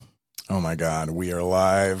Oh my God, we are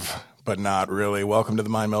live, but not really. Welcome to the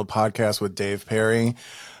Mind Meld Podcast with Dave Perry.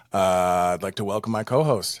 I'd like to welcome my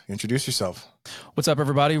co-host. Introduce yourself. What's up,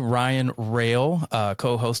 everybody? Ryan Rail,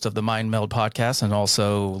 co-host of the Mind Meld Podcast, and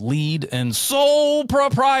also lead and sole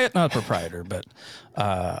proprietor, but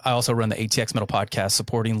I also run the ATX Metal Podcast,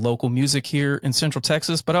 supporting local music here in Central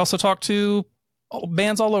Texas, but I also talk to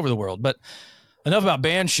bands all over the world. But enough about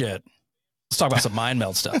band shit. Let's talk about some Mind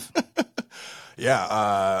Meld stuff.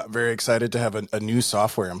 Yeah, very excited to have a new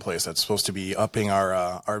software in place that's supposed to be upping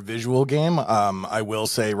our visual game. I will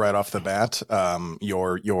say right off the bat,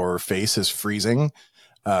 your face is freezing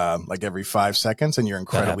like every 5 seconds, and you're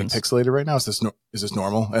incredibly pixelated right now. Is this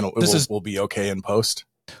normal? And it will be okay in post?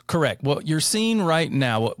 Correct. What you're seeing right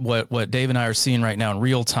now, what Dave and I are seeing right now in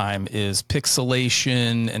real time is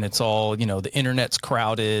pixelation, and it's all, the internet's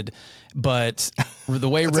crowded, but the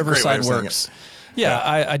way Riverside works.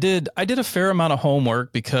 Yeah, I did a fair amount of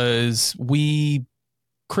homework because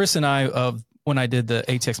Chris and I, when I did the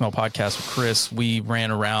ATX Metal Podcast with Chris, we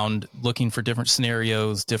ran around looking for different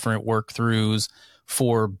scenarios, different work throughs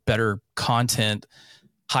for better content,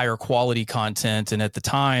 higher quality content. And at the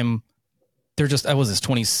time, that was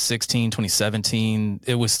 2016, 2017.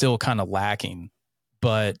 It was still kind of lacking,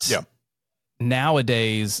 but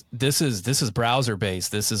nowadays this is browser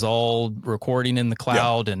based. This is all recording in the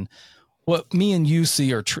cloud, and what me and you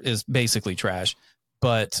see is basically trash,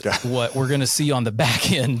 but what we're going to see on the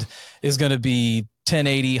back end is going to be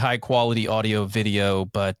 1080 high quality audio, video.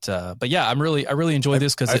 But yeah, I really enjoy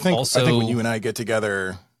this because I think when you and I get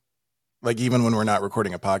together, like even when we're not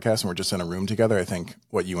recording a podcast and we're just in a room together, I think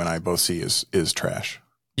what you and I both see is trash.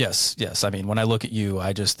 Yes. I mean, when I look at you,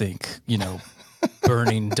 I just think,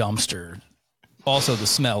 burning dumpster. Also, the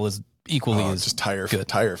smell is equally as just tire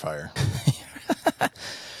fire.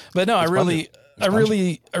 But no, I really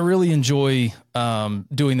enjoy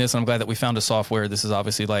doing this. And I'm glad that we found a software. This is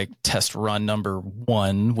obviously like test run number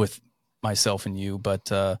 1 with myself and you.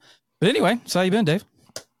 But anyway, so how you been, Dave?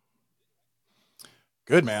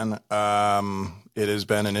 Good, man. It has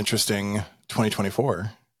been an interesting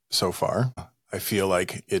 2024 so far. I feel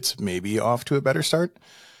like it's maybe off to a better start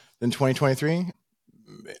than 2023.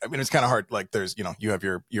 I mean, it's kind of hard. Like there's, you have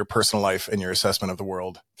your personal life and your assessment of the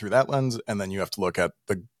world through that lens. And then you have to look at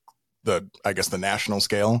the the national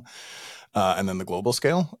scale, and then the global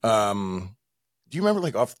scale. Do you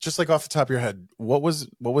remember off the top of your head, what was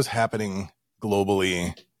happening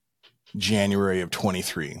globally January of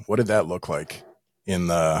 23? What did that look like in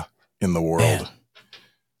the world? Man.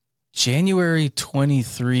 January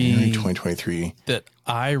 2023 that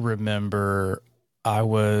I remember, I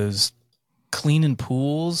was cleaning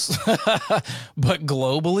pools, but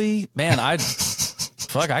globally, man,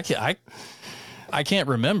 I can't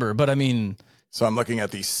remember, but I mean, so I'm looking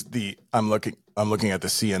at I'm looking at the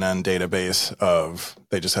CNN database of,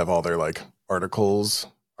 they just have all their articles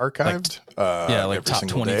archived. Top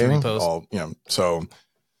 23 posts. So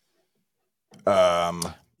I'm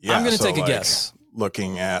going to take a guess.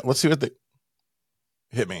 Looking at, let's see what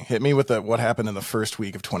hit me with what happened in the first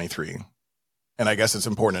week of 23. And I guess it's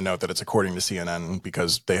important to note that it's according to CNN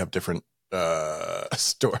because they have different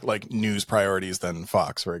news priorities than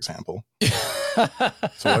Fox, for example.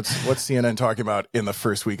 So what's CNN talking about in the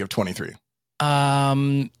first week of 23?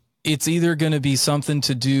 It's either going to be something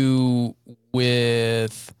to do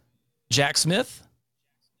with Jack Smith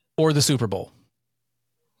or the Super Bowl.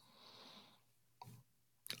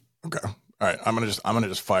 Okay. All right. I'm gonna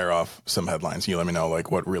just fire off some headlines. You let me know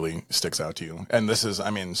what really sticks out to you. And this is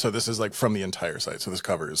from the entire site. So this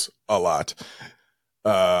covers a lot.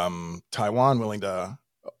 Taiwan willing to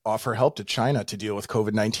offer help to China to deal with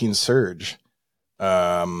COVID-19 surge.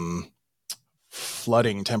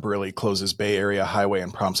 Flooding temporarily closes Bay Area highway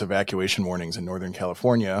and prompts evacuation warnings in Northern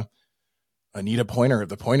California. Anita Pointer of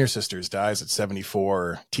the Pointer Sisters dies at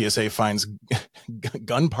 74. TSA finds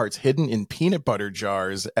gun parts hidden in peanut butter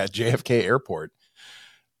jars at JFK Airport.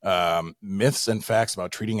 Myths and facts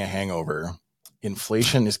about treating a hangover.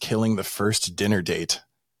 Inflation is killing the first dinner date.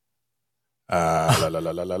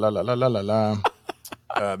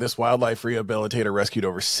 This wildlife rehabilitator rescued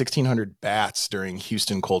over 1,600 bats during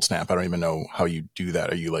Houston cold snap. I don't even know how you do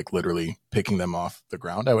that. Are you literally picking them off the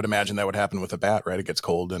ground? I would imagine that would happen with a bat, right? It gets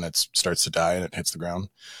cold and it starts to die and it hits the ground.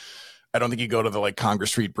 I don't think you go to the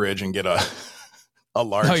Congress Street Bridge and get a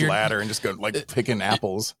large ladder and just go picking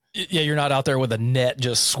apples. Yeah, you're not out there with a net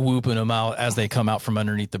just swooping them out as they come out from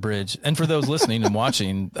underneath the bridge. And for those listening and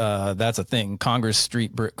watching, that's a thing. Congress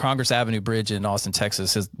Avenue Bridge in Austin,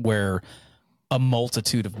 Texas is where a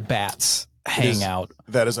multitude of bats hang out.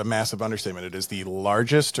 That is a massive understatement. It is the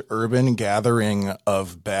largest urban gathering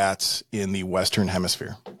of bats in the Western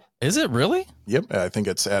Hemisphere. Is it really? Yep. I think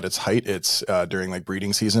it's at its height. It's during like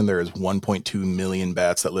breeding season. There is 1.2 million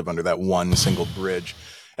bats that live under that one single bridge.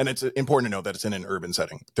 And it's important to know that it's in an urban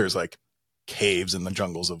setting. There's like caves in the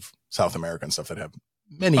jungles of South America and stuff that have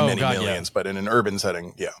many millions, but in an urban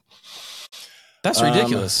setting. Yeah. That's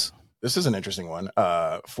ridiculous. This is an interesting one.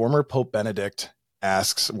 Former Pope Benedict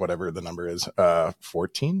asks, whatever the number is,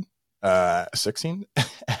 14, 16,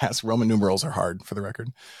 asks, Roman numerals are hard for the record.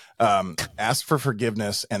 Ask for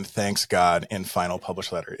forgiveness and thanks God in final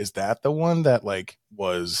published letter. Is that the one that like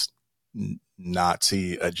was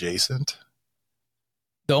Nazi adjacent?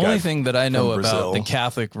 The only thing that I know about the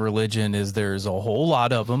Catholic religion is there's a whole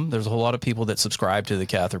lot of them. There's a whole lot of people that subscribe to the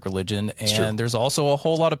Catholic religion, and there's also a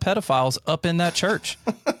whole lot of pedophiles up in that church.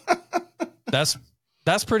 That's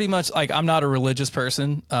pretty much like, I'm not a religious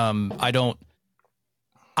person. I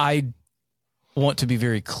want to be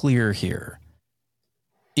very clear here.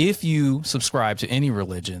 If you subscribe to any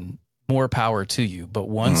religion, more power to you. But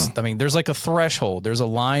once, I mean, there's like a threshold, there's a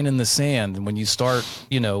line in the sand. And when you start,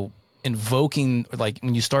 invoking, like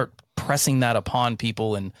when you start pressing that upon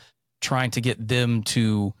people and trying to get them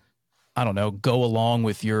to, I don't know, go along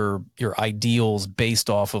with your ideals based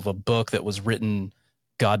off of a book that was written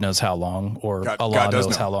God knows how long, or Allah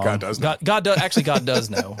knows how long. God does know. God does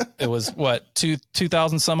know. It was what,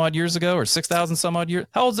 2,000 some odd years ago, or 6,000 some odd years.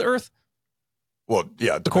 How old's the Earth? Well,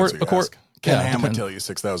 yeah, it depends. Ken Ham would tell you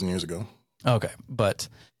 6,000 years ago. Okay, but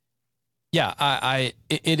yeah,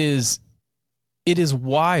 it is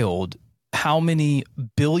wild how many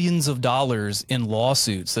billions of dollars in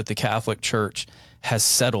lawsuits that the Catholic Church has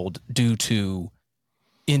settled due to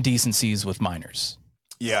indecencies with minors.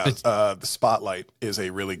 Yeah, The Spotlight is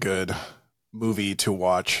a really good movie to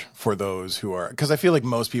watch for those who are, because I feel like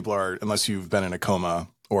most people are, unless you've been in a coma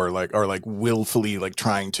or willfully like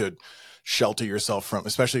trying to shelter yourself from,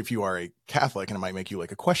 especially if you are a Catholic, and it might make you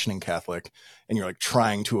like a questioning Catholic, and you're like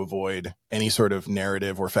trying to avoid any sort of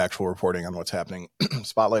narrative or factual reporting on what's happening.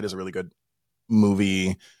 Spotlight is a really good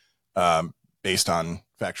movie based on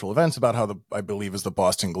factual events about how I believe is the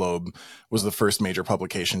Boston Globe was the first major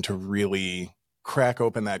publication to really crack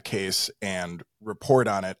open that case and report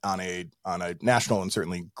on it on a national and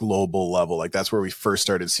certainly global level. Like that's where we first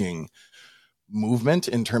started seeing movement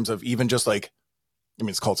in terms of even just like, I mean,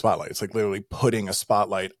 it's called Spotlight. It's like literally putting a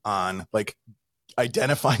spotlight on, like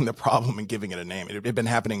identifying the problem and giving it a name. It had been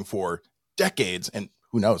happening for decades and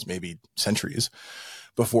who knows, maybe centuries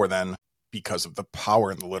before then, because of the power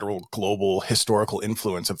and the literal global historical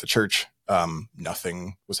influence of the church.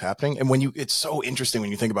 Nothing was happening. And it's so interesting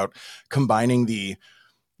when you think about combining the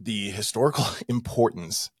historical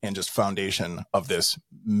importance and just foundation of this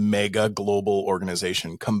mega global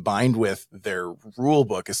organization combined with their rule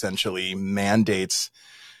book essentially mandates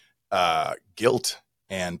guilt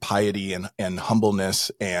and piety and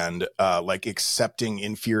humbleness and like accepting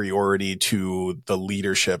inferiority to the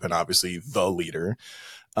leadership and obviously the leader.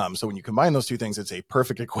 So when you combine those two things, it's a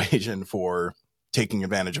perfect equation for taking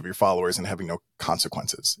advantage of your followers and having no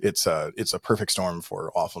consequences. It's a perfect storm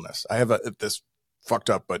for awfulness. I have this fucked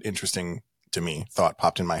up but interesting to me thought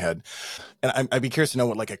popped in my head, and I'd be curious to know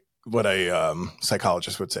what a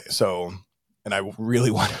psychologist would say. So, and I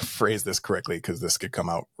really want to phrase this correctly because this could come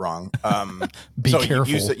out wrong. Be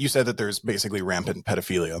careful. You said that there's basically rampant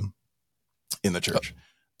pedophilia in the church.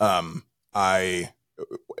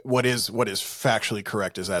 What is factually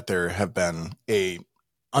correct is that there have been a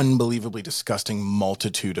unbelievably disgusting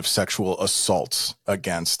multitude of sexual assaults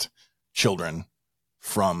against children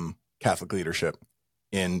from Catholic leadership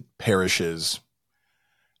in parishes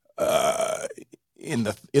in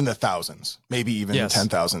the thousands, maybe even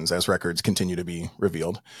 10,000s as records continue to be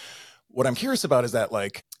revealed. What I'm curious about is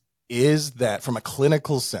that from a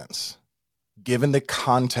clinical sense, given the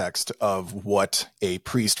context of what a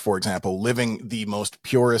priest, for example, living the most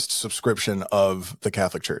purest subscription of the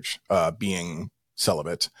Catholic Church, being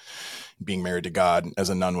celibate, being married to God, as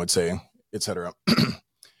a nun would say, etc.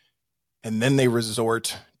 And then they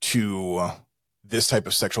resort to this type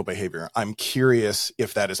of sexual behavior. I'm curious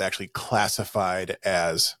if that is actually classified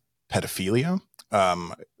as pedophilia.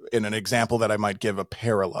 In an example that I might give a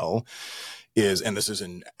parallel is, and this is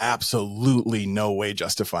in absolutely no way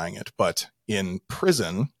justifying it, but in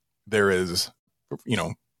prison, there is,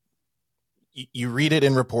 you read it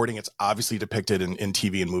in reporting, it's obviously depicted in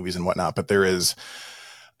TV and movies and whatnot, but there is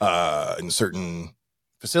in certain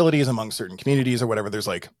facilities among certain communities or whatever, there's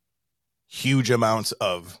like huge amounts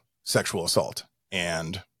of sexual assault,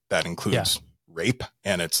 and that includes rape,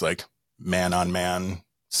 and it's like man on man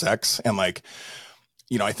sex. And like,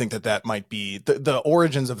 I think that might be the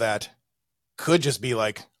origins of that could just be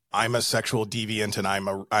like, I'm a sexual deviant and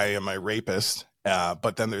I am a rapist.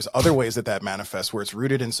 But then there's other ways that manifests where it's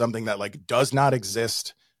rooted in something that like does not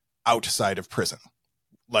exist outside of prison,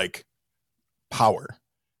 like power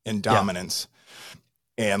and dominance,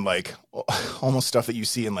 and like almost stuff that you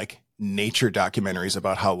see in like nature documentaries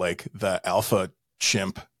about how like the alpha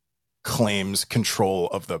chimp claims control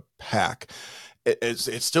of the pack.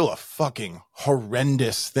 It's still a fucking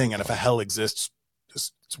horrendous thing, and if a hell exists,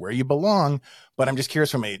 it's where you belong. But I'm just curious,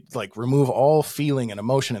 from a like remove all feeling and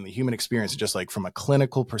emotion in the human experience, just like from a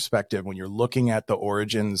clinical perspective, when you're looking at the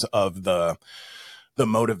origins of the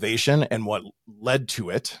motivation and what led to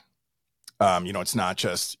it. It's not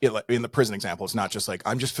just in the prison example. It's not just like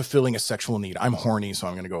I'm just fulfilling a sexual need. I'm horny, so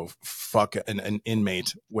I'm going to go fuck an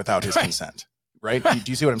inmate without his consent. Right? Do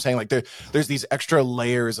you see what I'm saying? Like there's these extra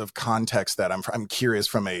layers of context that I'm curious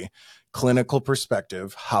from a clinical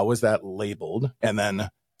perspective. How is that labeled? And then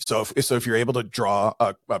so if you're able to draw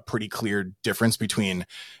a pretty clear difference between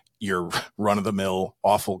your run of the mill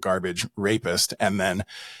awful garbage rapist and then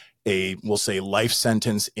we'll say life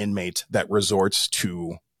sentence inmate that resorts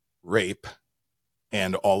to rape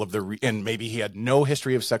and all of and maybe he had no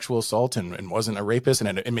history of sexual assault and wasn't a rapist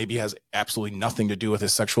and maybe has absolutely nothing to do with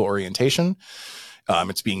his sexual orientation.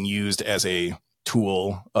 It's being used as a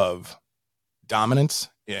tool of dominance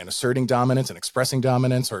and asserting dominance and expressing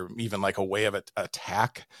dominance, or even like a way of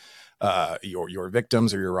attack your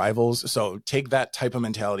victims or your rivals. So take that type of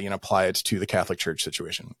mentality and apply it to the Catholic Church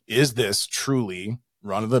situation. Is this truly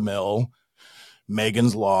run of the mill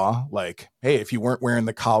Megan's Law? Like, hey, if you weren't wearing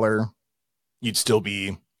the collar, you'd still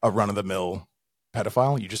be a run of the mill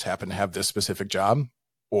pedophile. You just happen to have this specific job,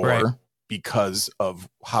 or right. Because of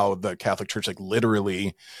how the Catholic Church like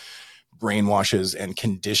literally brainwashes and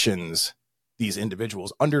conditions these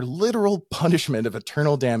individuals under literal punishment of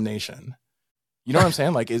eternal damnation. You know what I'm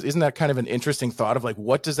saying? Like, isn't that kind of an interesting thought of like,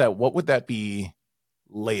 what would that be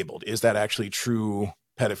labeled? Is that actually true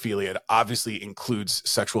pedophilia? It obviously includes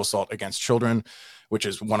sexual assault against children, which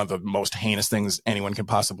is one of the most heinous things anyone can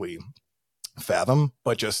possibly fathom.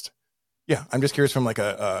 But just, yeah, I'm just curious from like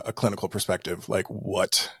a clinical perspective, like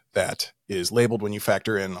what that is labeled when you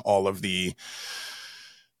factor in all of the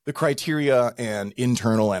criteria and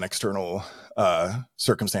internal and external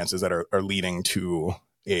circumstances that are leading to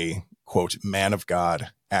a quote man of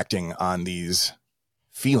God acting on these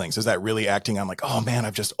feelings. Is that really acting on like, oh man,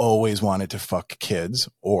 I've just always wanted to fuck kids?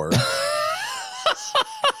 Or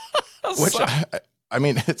which I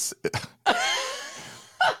mean, it's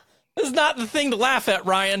not the thing to laugh at,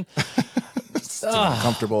 Ryan. It's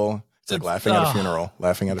uncomfortable. It's like laughing at a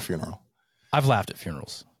funeral. I've laughed at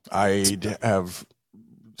funerals. I have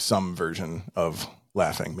some version of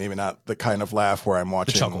laughing, maybe not the kind of laugh where I'm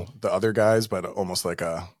watching the other guys, but almost like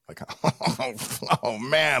a oh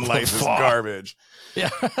man, life is garbage. Yeah.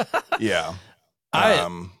 Yeah.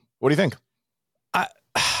 What do you think?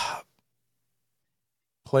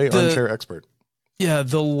 Play armchair expert. Yeah.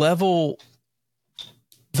 The level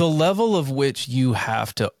of which you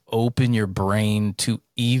have to open your brain to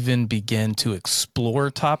even begin to explore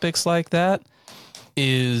topics like that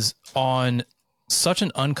is on such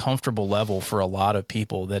an uncomfortable level for a lot of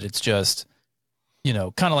people that it's just,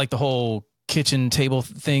 kind of like the whole kitchen table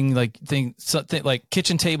thing, like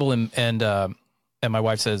kitchen table and my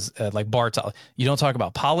wife says like bar talk. You don't talk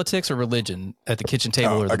about politics or religion at the kitchen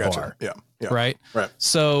table or the bar. Yeah. Right. Right.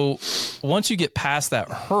 So once you get past that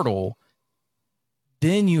hurdle,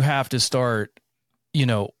 then you have to start,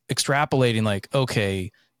 extrapolating like,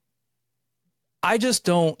 okay, I just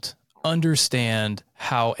don't understand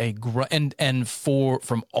how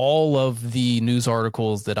from all of the news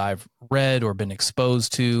articles that I've read or been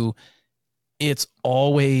exposed to, it's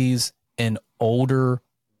always an older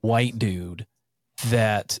white dude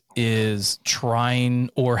that is trying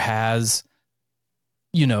or has,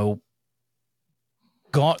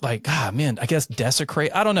 gone like, I guess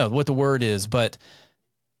desecrate. I don't know what the word is, but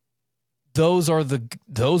those are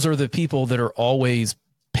the people that are always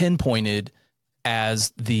pinpointed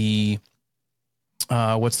as the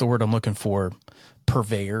what's the word I'm looking for?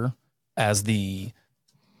 Purveyor, as the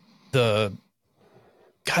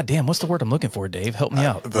goddamn, what's the word I'm looking for, Dave? Help me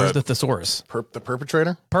out. Where's the thesaurus? The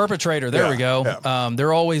perpetrator? Perpetrator. There we go. Yeah.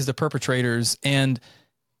 They're always the perpetrators. And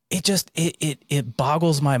it just, it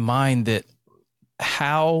boggles my mind that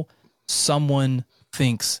how someone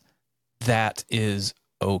thinks that is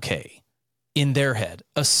okay in their head,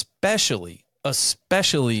 especially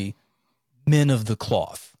men of the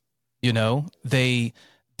cloth. They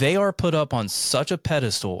are put up on such a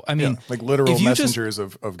pedestal. I mean, like literal messengers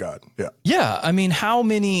of God. Yeah. Yeah. I mean, how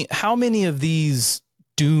many of these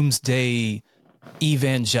doomsday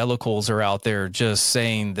evangelicals are out there just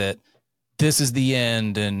saying that this is the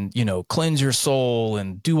end, and, you know, cleanse your soul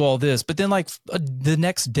and do all this. But then like the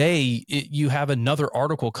next day you have another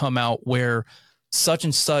article come out where such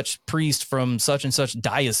and such priest from such and such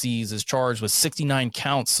diocese is charged with 69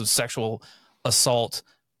 counts of sexual assault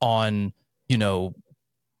on, you know,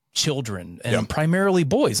 children and primarily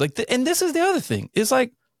boys. Like, and this is the other thing is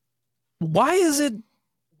like, why is it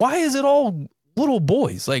all little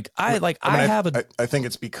boys? I think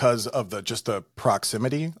it's because of the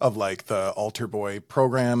proximity of like the altar boy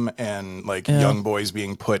program and like young boys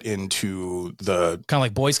being put into the kind of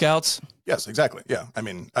like Boy Scouts. Yes, exactly. Yeah. I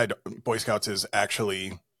mean, Boy Scouts is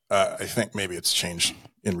actually, I think maybe it's changed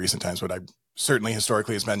in recent times, but certainly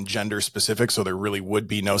historically has been gender specific. So there really would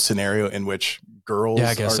be no scenario in which girls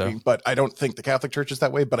but I don't think the Catholic Church is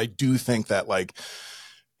that way. But I do think that like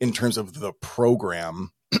in terms of the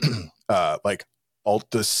program, like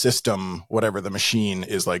the system, whatever the machine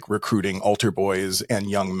is like recruiting altar boys and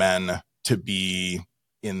young men to be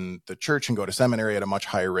in the church and go to seminary at a much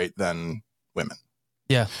higher rate than women.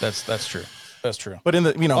 Yeah, that's true. That's true. But in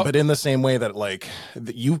the, you know, but in the same way that like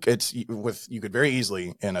you could very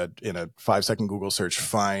easily in a 5-second Google search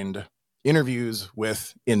find interviews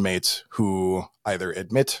with inmates who either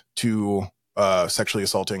admit to sexually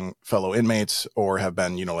assaulting fellow inmates or have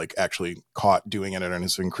been, you know, like actually caught doing it and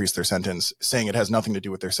has increased their sentence, saying it has nothing to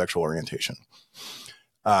do with their sexual orientation.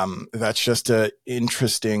 That's just a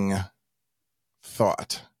interesting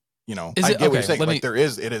thought. You know, I get what you're saying. Like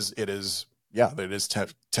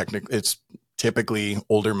it's typically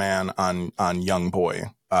older man on young boy.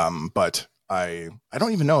 But I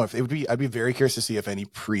don't even know if it would be, I'd be very curious to see if any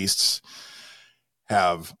priests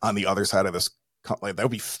have on the other side of this. Like, that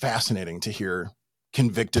would be fascinating to hear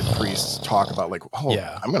convicted priests talk about like,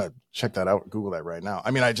 I'm going to check that out. Google that right now. I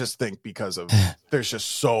mean, I just think because of, there's just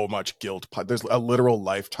so much guilt. There's a literal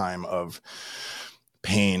lifetime of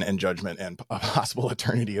pain and judgment and a possible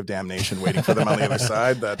eternity of damnation waiting for them on the other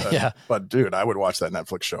side. But dude, I would watch that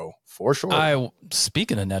Netflix show for sure.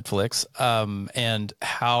 Speaking of Netflix, and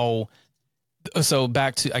how, so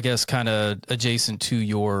back to, I guess, kind of adjacent to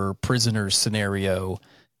your prisoner scenario.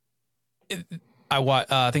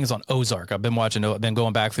 I think it's on Ozark. I've been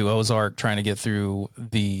going back through Ozark, trying to get through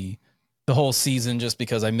the whole season just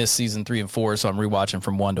because I missed season 3 and 4. So I'm rewatching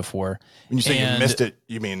from 1 to 4. When you say you missed it,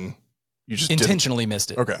 you mean you just intentionally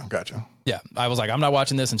missed it. Okay. Gotcha. Yeah. I was like, I'm not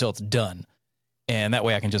watching this until it's done. And that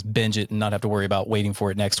way I can just binge it and not have to worry about waiting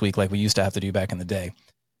for it next week like we used to have to do back in the day.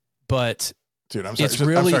 But dude, I'm sorry.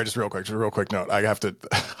 Just real quick note. I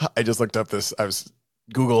just looked up this. I was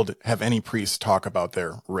Googled, have any priests talk about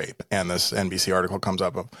their rape? And this NBC article comes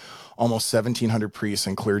up of almost 1,700 priests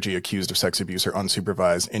and clergy accused of sex abuse or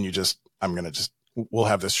unsupervised. And we'll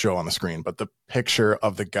have this show on the screen, but the picture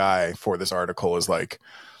of the guy for this article is like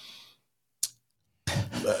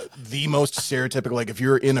the most stereotypical. Like if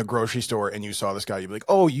you're in a grocery store and you saw this guy, you'd be like,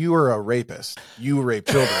 oh, you are a rapist. You rape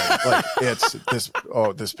children. Like it's this.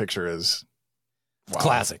 Oh, this picture is wow.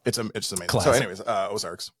 Classic. It's amazing. Classic. So anyways,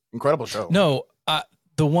 Ozarks, incredible show. No,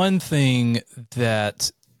 the one thing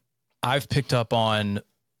that I've picked up on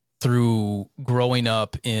through growing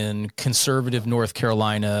up in conservative North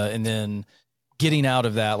Carolina and then getting out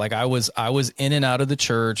of that, like I was in and out of the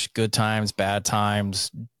church, good times, bad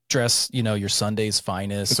times, dress, you know, your Sunday's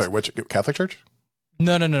finest. Sorry, which Catholic church?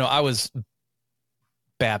 No. I was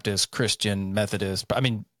Baptist, Christian, Methodist. I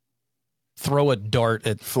mean, throw a dart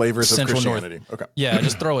at flavors Central of Christianity. North. Okay. Yeah,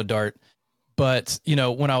 just throw a dart. But, you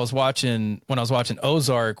know, when I was watching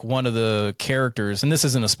Ozark, one of the characters, and this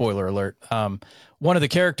isn't a spoiler alert, one of the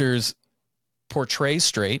characters portrays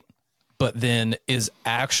straight, but then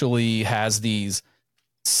has these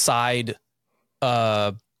side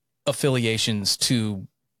affiliations to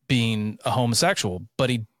being a homosexual, but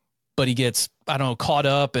he gets, I don't know, caught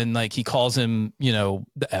up and like he calls him, you know,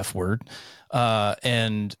 the F word,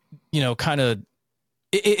 and you know, kind of,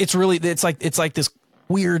 it's like this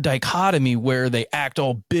weird dichotomy where they act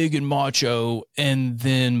all big and macho, and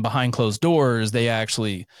then behind closed doors they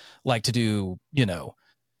actually like to do, you know,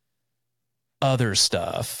 other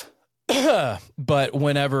stuff. But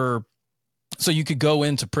so you could go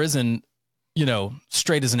into prison, you know,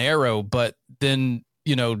 straight as an arrow, but then,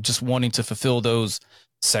 you know, just wanting to fulfill those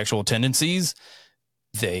sexual tendencies,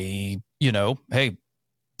 they, you know, hey,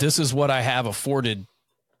 this is what I have afforded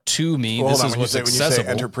to me. This is what's accessible. When you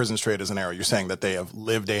say enter prison straight as an arrow, you're saying that they have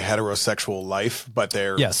lived a heterosexual life, but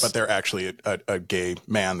they're actually a gay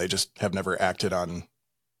man. They just have never acted on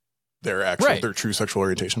their true sexual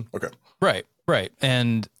orientation. Okay. Right.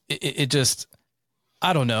 And it just,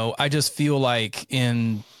 I don't know. I just feel like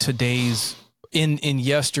in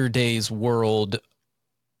yesterday's world,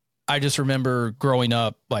 I just remember growing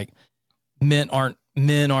up, like men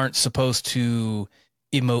aren't supposed to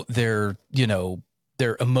emote their,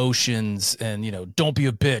 their emotions and, don't be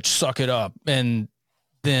a bitch, suck it up. And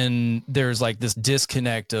then there's like this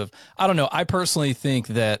disconnect of, I don't know. I personally think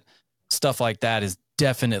that stuff like that is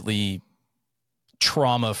definitely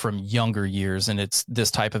trauma from younger years. And it's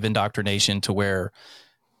this type of indoctrination to where,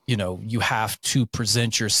 you have to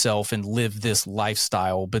present yourself and live this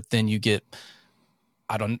lifestyle, but then you get,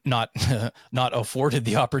 not afforded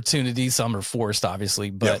the opportunity. Some are forced, obviously,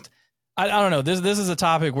 but I don't know. This is a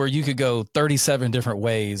topic where you could go 37 different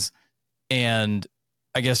ways. And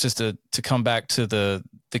I guess just to come back to the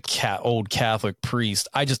old Catholic priest,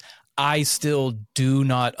 I still do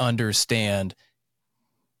not understand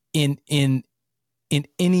in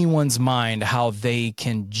anyone's mind how they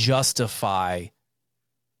can justify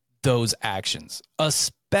those actions,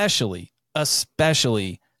 especially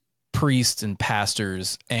priests and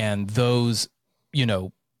pastors and those,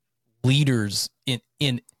 leaders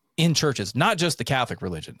in churches, not just the Catholic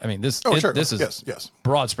religion. I mean, this is yes.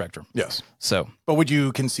 broad spectrum. Yes. So, but would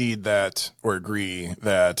you concede that or agree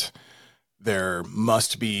that there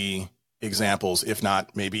must be examples, if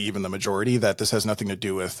not maybe even the majority, that this has nothing to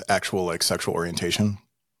do with actual like sexual orientation?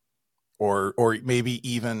 Or maybe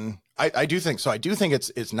even I do think so. I do think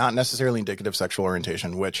it's not necessarily indicative of sexual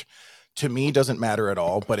orientation, which to me doesn't matter at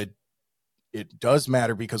all, but it does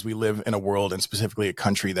matter because we live in a world and specifically a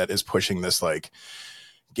country that is pushing this like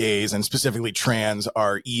gays and specifically trans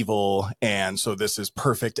are evil. And so this is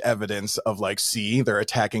perfect evidence of like, see, they're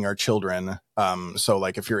attacking our children. So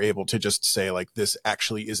like if you're able to just say like, this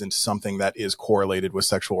actually isn't something that is correlated with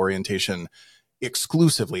sexual orientation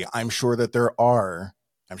exclusively. I'm sure that there are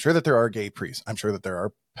gay priests. I'm sure that there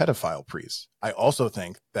are pedophile priests. I also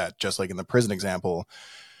think that just like in the prison example,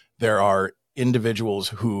 there are individuals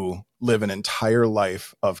who live an entire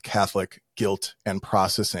life of Catholic guilt and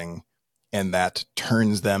processing, and that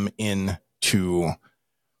turns them into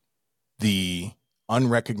the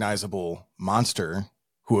unrecognizable monster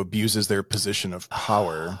who abuses their position of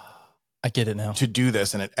power. I get it now. To do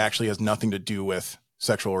this, and it actually has nothing to do with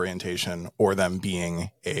sexual orientation or them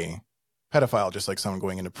being a pedophile, just like someone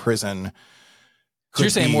going into prison. So you're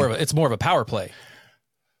saying it's more of a power play?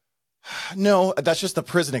 No, that's just the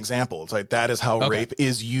prison example. It's like that is how rape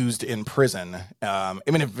is used in prison. I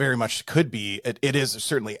mean, it very much could be. It is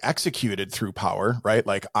certainly executed through power, right?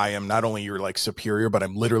 Like I am not only your like superior, but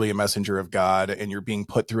I'm literally a messenger of God, and you're being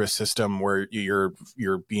put through a system where you're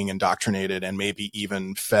being indoctrinated and maybe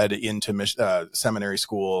even fed into seminary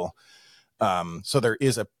school. So there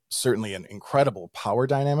is certainly an incredible power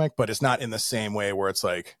dynamic, but it's not in the same way where it's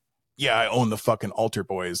like, yeah, I own the fucking altar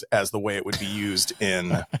boys as the way it would be used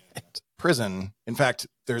in prison. In fact,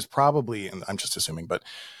 there's probably, and I'm just assuming, but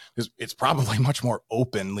it's probably much more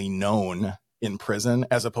openly known in prison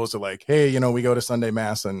as opposed to like, hey, we go to Sunday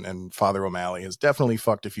mass and Father O'Malley has definitely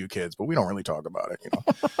fucked a few kids, but we don't really talk about it,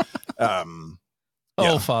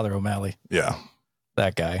 Father O'Malley. Yeah.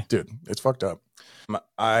 That guy. Dude, it's fucked up.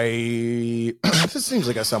 This seems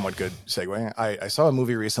like a somewhat good segue. I saw a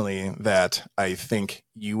movie recently that I think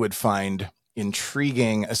you would find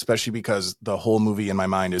intriguing, especially because the whole movie in my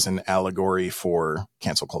mind is an allegory for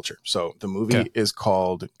cancel culture. So the movie is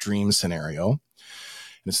called Dream Scenario, and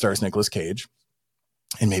it stars Nicolas Cage.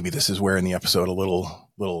 And maybe this is where in the episode a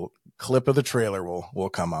little clip of the trailer will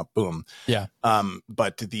come up. Boom. Yeah.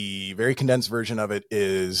 But the very condensed version of it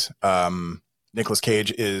is Nicolas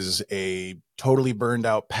Cage is a totally burned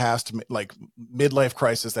out past like midlife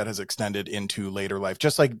crisis that has extended into later life.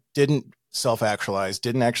 Just like didn't self-actualize,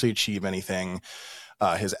 didn't actually achieve anything.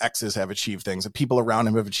 His exes have achieved things. The people around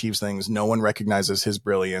him have achieved things. No one recognizes his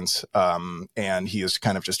brilliance. And he is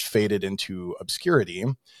kind of just faded into obscurity.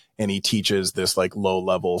 And he teaches this like low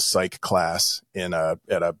level psych class at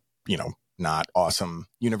a, not awesome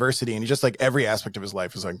university. And he just like every aspect of his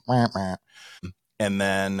life is like, wah, wah. And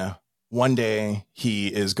then one day he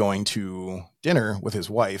is going to dinner with his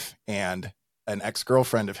wife, and an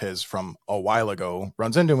ex-girlfriend of his from a while ago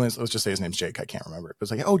runs into him. Let's just say his name's Jake. I can't remember. It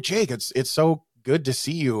was like, oh, Jake, it's so good to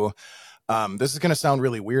see you. This is going to sound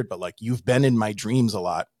really weird, but like you've been in my dreams a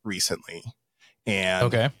lot recently.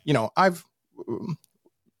 And,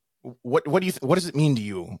 what does it mean to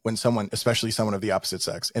you when someone, especially someone of the opposite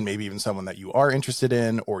sex, and maybe even someone that you are interested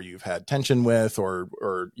in, or you've had tension with, or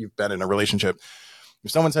you've been in a relationship, if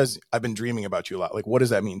someone says, I've been dreaming about you a lot, like, what does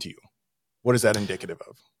that mean to you? What is that indicative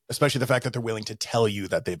of? Especially the fact that they're willing to tell you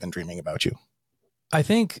that they've been dreaming about you. I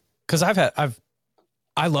think, because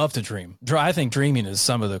I love to dream. I think dreaming is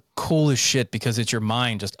some of the coolest shit because it's your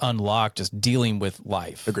mind just unlocked, just dealing with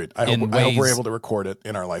life. Agreed. I hope we're able to record it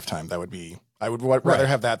in our lifetime. That would be, I would rather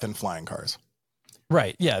have that than flying cars.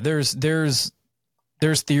 Right. Yeah. There's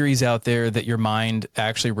theories out there that your mind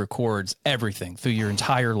actually records everything through your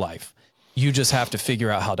entire life. You just have to figure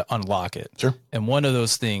out how to unlock it. Sure. And one of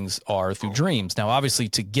those things are through dreams. Now, obviously,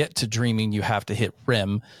 to get to dreaming, you have to hit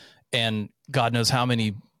REM, and God knows how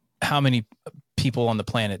many people on the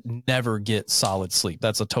planet never get solid sleep.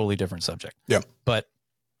 That's a totally different subject. Yeah. But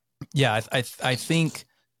yeah, I think,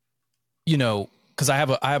 you know, because I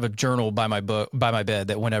have a journal by my bed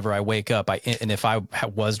that whenever I wake up, and if I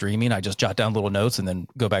was dreaming, I just jot down little notes and then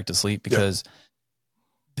go back to sleep, because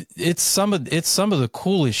it's some of the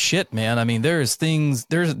coolest shit, man. I mean, there are things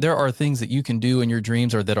that you can do in your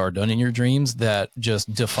dreams, or that are done in your dreams, that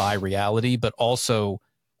just defy reality, but also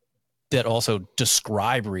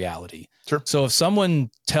describe reality. Sure. So if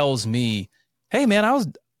someone tells me, "Hey, man, I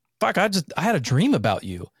had a dream about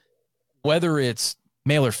you," whether it's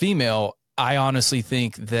male or female, I honestly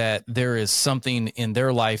think that there is something in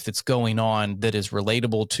their life that's going on that is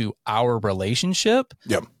relatable to our relationship.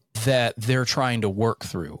 Yep. That they're trying to work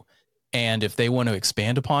through. And if they want to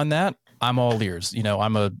expand upon that, I'm all ears. You know,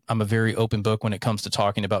 I'm a very open book when it comes to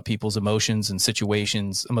talking about people's emotions and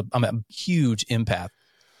situations. I'm a huge empath.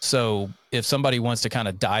 So if somebody wants to kind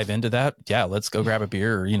of dive into that, yeah, let's go grab a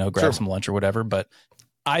beer, or, you know, grab some lunch or whatever. But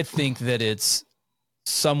I think that it's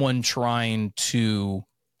someone trying to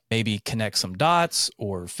maybe connect some dots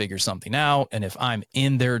or figure something out. And if I'm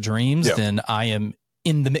in their dreams, then I am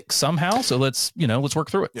in the mix somehow. So let's work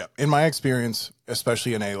through it. Yeah. In my experience,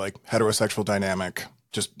 especially in a like heterosexual dynamic,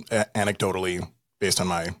 just anecdotally based on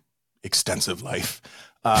my extensive life,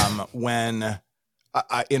 when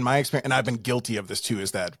I, in my experience, and I've been guilty of this too,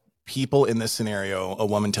 is that people in this scenario, a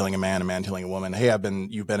woman telling a man telling a woman, "Hey,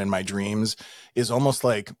 you've been in my dreams," is almost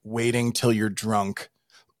like waiting till you're drunk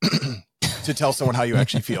to tell someone how you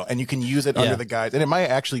actually feel. And you can use it under the guise, and it might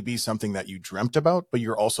actually be something that you dreamt about, but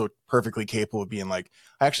you're also perfectly capable of being like,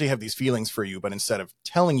 "I actually have these feelings for you, but instead of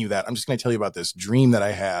telling you that, I'm just going to tell you about this dream that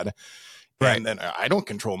I had." Right. And then I don't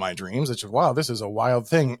control my dreams. It's just, wow, this is a wild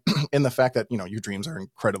thing. In the fact that, you know, your dreams are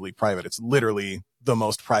incredibly private. It's literally the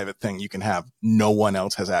most private thing you can have. No one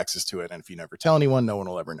else has access to it. And if you never tell anyone, no one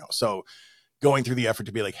will ever know. So going through the effort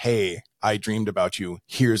to be like, "Hey, I dreamed about you.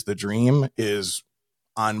 Here's the dream," is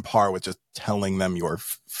on par with just telling them your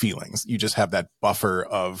feelings. You just have that buffer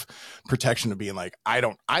of protection of being like, I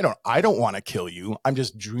don't want to kill you. I'm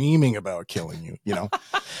just dreaming about killing you, you know?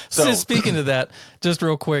 So speaking of that, just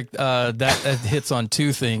real quick, that hits on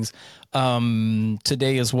two things.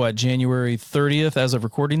 Today is what, January 30th as of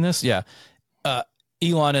recording this? Yeah.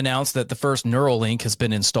 Elon announced that the first Neuralink has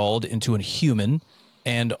been installed into a human,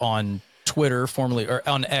 and on Twitter, formerly, or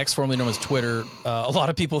on X, formerly known as Twitter, a lot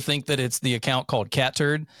of people think that it's the account called Cat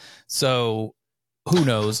Turd. So who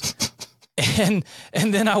knows? and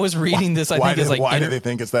then I was reading this. Why do they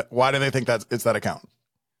think it's that? Why do they think it's that account?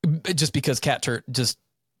 Just because Cat Turd. Just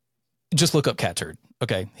look up Cat Turd.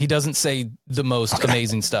 Okay, he doesn't say the most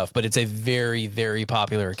amazing stuff, but it's a very, very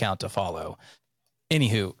popular account to follow.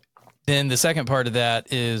 Anywho, then the second part of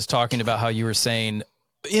that is talking about how you were saying,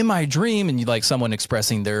 in my dream, and you like someone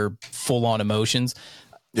expressing their full on emotions.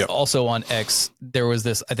 Yep. Also on X, there was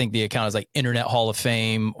this, I think the account is like Internet Hall of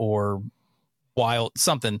Fame or wild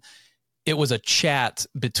something. It was a chat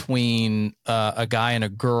between a guy and a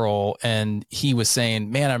girl, and he was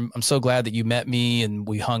saying, "Man, I'm so glad that you met me and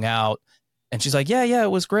we hung out." And she's like, yeah,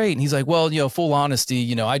 it was great. And he's like, "Well, you know, full honesty,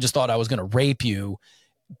 you know, I just thought I was going to rape you.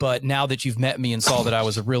 But now that you've met me and saw that I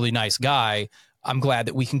was a really nice guy, I'm glad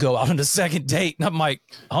that we can go out on a second date." And I'm like,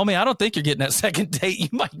 "Homie, I don't think you're getting that second date. You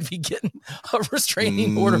might be getting a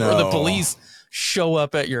restraining order or the police show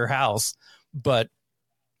up at your house." But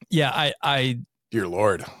yeah, dear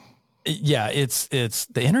Lord. Yeah, it's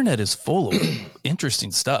the internet is full of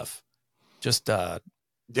interesting stuff. Just hot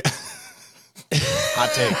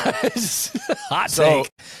take. Hot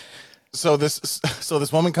take. So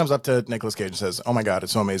this woman comes up to Nicolas Cage and says, "Oh my God,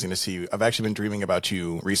 it's so amazing to see you. I've actually been dreaming about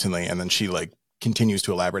you recently." And then she like continues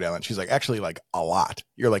to elaborate on it. She's like, "Actually, like a lot.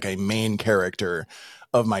 You're like a main character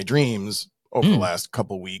of my dreams over the last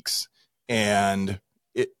couple weeks." And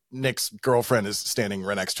Nick's girlfriend is standing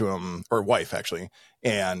right next to him, or wife actually.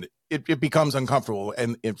 And it becomes uncomfortable.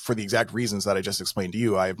 And for the exact reasons that I just explained to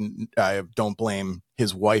you, I don't blame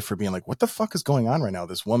his wife for being like, "What the fuck is going on right now?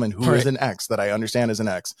 This woman who is an ex that I understand is an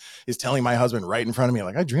ex is telling my husband right in front of me,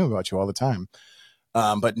 like, I dream about you all the time."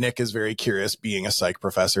 But Nick is very curious, being a psych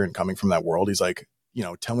professor and coming from that world. He's like, you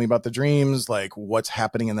know, "Tell me about the dreams. Like, what's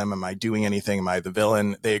happening in them? Am I doing anything? Am I the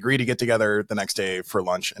villain?" They agree to get together the next day for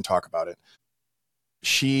lunch and talk about it.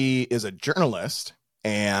 She is a journalist,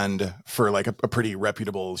 and for like a pretty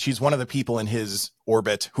reputable, she's one of the people in his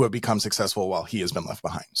orbit who have become successful while he has been left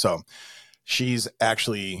behind. So she's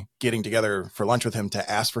actually getting together for lunch with him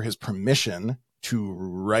to ask for his permission to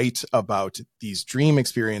write about these dream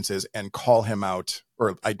experiences and call him out,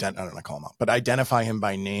 or I don't know, call him out, but identify him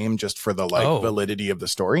by name just for the validity of the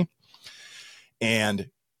story. And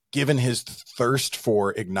given his thirst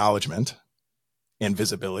for acknowledgement and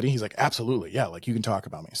visibility, he's like, absolutely. Yeah. Like, you can talk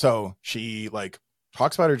about me. So she like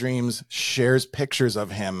talks about her dreams, shares pictures of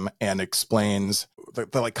him, and explains the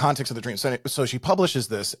like context of the dream. So she publishes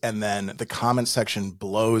this, and then the comment section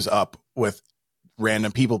blows up with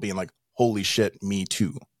random people being like, holy shit, me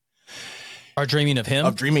too. Are dreaming of him?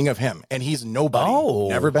 Of dreaming of him. And he's nobody.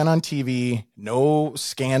 Never been on TV. No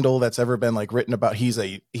scandal that's ever been like written about. He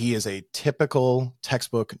is a typical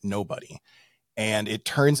textbook nobody. And it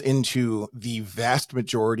turns into the vast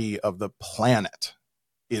majority of the planet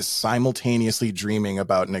is simultaneously dreaming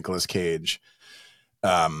about Nicolas Cage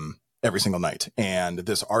every single night. And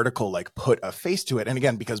this article like put a face to it. And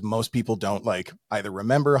again, because most people don't like either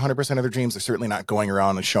remember 100% of their dreams, they're certainly not going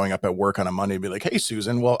around and showing up at work on a Monday and be like, hey,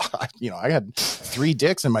 Susan, well, I had 3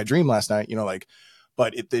 dicks in my dream last night,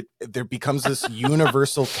 but there becomes this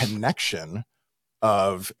universal connection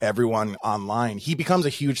of everyone online. He becomes a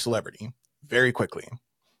huge celebrity very quickly.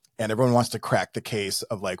 And everyone wants to crack the case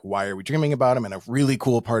of like, why are we dreaming about him? And a really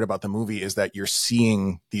cool part about the movie is that you're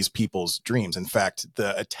seeing these people's dreams. In fact,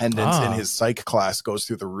 the attendance in his psych class goes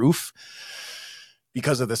through the roof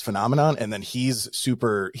because of this phenomenon. And then he's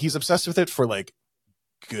obsessed with it for like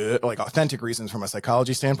good, like authentic reasons from a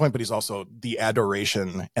psychology standpoint, but he's also the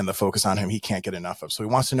adoration and the focus on him he can't get enough of. So he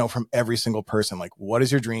wants to know from every single person, like, what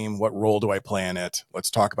is your dream? What role do I play in it?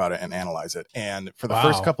 Let's talk about it and analyze it. And for the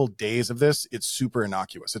first couple days of this, it's super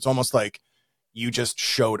innocuous. It's almost like you just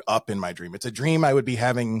showed up in my dream. It's a dream I would be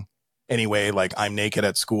having anyway, like I'm naked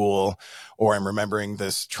at school, or I'm remembering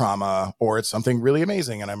this trauma, or it's something really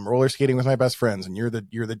amazing and I'm roller skating with my best friends and you're the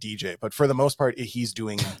DJ. But for the most part, he's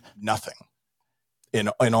doing nothing. In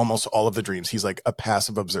almost all of the dreams, he's like a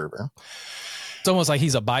passive observer. It's almost like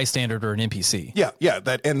he's a bystander or an NPC. Yeah.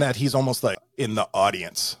 That he's almost like in the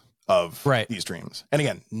audience of these dreams. And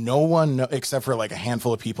again, no one except for like a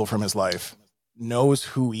handful of people from his life knows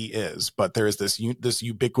who he is. But there is this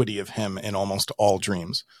ubiquity of him in almost all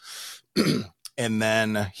dreams. And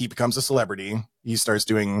then he becomes a celebrity. He starts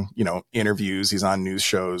doing, interviews. He's on news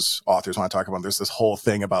shows. Authors want to talk about. There's this whole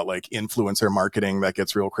thing about like influencer marketing that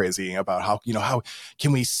gets real crazy about how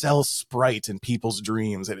can we sell Sprite in people's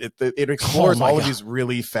dreams? It explores all of these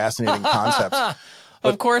really fascinating concepts.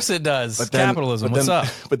 Of course it does. Capitalism. What's up?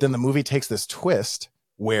 But then the movie takes this twist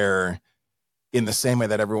where, in the same way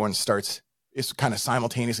that everyone it's kind of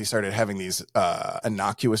simultaneously started having these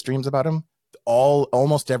innocuous dreams about him.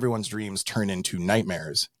 Almost everyone's dreams turn into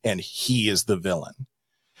nightmares, and he is the villain.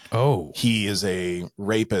 Oh, he is a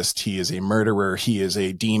rapist. He is a murderer. He is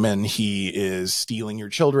a demon. He is stealing your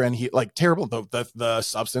children. He like terrible, the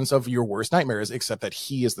substance of your worst nightmares, except that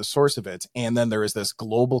he is the source of it. And then there is this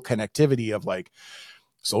global connectivity of like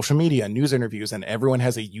social media, news interviews, and everyone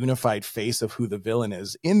has a unified face of who the villain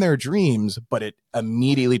is in their dreams, but it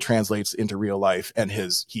immediately translates into real life. And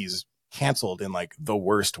he's canceled in like the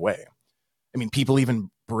worst way. I mean, people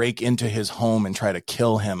even break into his home and try to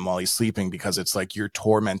kill him while he's sleeping because it's like, you're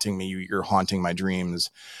tormenting me, you're haunting my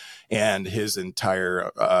dreams. And his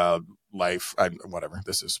entire life, whatever,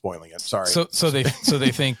 this is spoiling it. Sorry. So they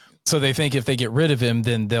think if they get rid of him,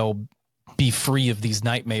 then they'll be free of these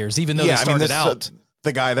nightmares, even though they started out.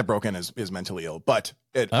 The guy that broke in is mentally ill, but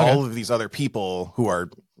all of these other people who are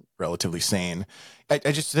relatively sane,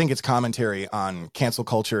 I just think it's commentary on cancel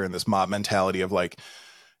culture and this mob mentality of like,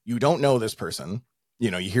 you don't know this person. You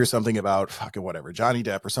hear something about whatever, Johnny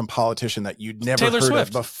Depp or some politician that you'd never heard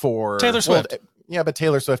of before. Taylor Swift. Yeah, but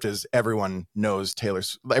Taylor Swift everyone knows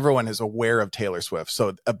everyone is aware of Taylor Swift.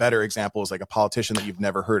 So a better example is like a politician that you've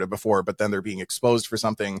never heard of before, but then they're being exposed for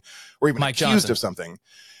something or even Mike accused Johnson. of something.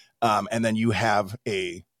 And then you have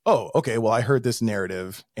I heard this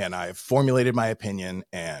narrative and I've formulated my opinion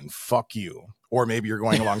and fuck you. Or maybe you're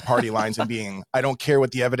going along party lines and being, I don't care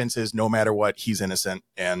what the evidence is, no matter what, he's innocent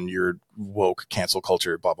and you're woke, cancel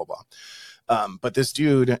culture, blah, blah, blah. But this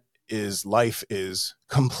dude, his life is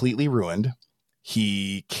completely ruined.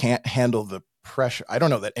 He can't handle the pressure. I don't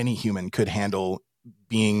know that any human could handle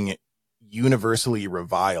being universally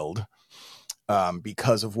reviled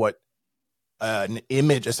because of what an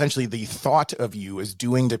image, essentially the thought of you is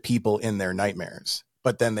doing to people in their nightmares.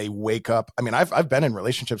 But then they wake up. I mean, I've been in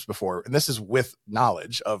relationships before, and this is with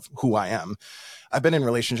knowledge of who I am. I've been in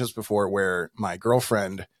relationships before where my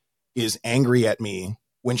girlfriend is angry at me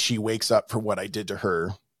when she wakes up for what I did to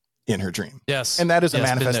her in her dream. Yes. And that is a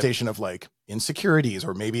manifestation of like insecurities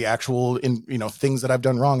or maybe actual things that I've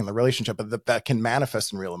done wrong in the relationship, but that can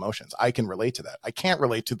manifest in real emotions. I can relate to that. I can't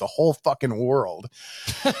relate to the whole fucking world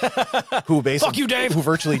who basically, fuck you, Dave, who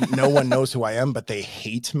virtually no one knows who I am, but they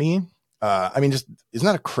hate me. I mean, just, isn't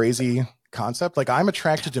that a crazy concept? Like, I'm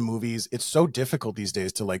attracted to movies. It's so difficult these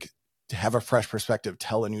days to have a fresh perspective,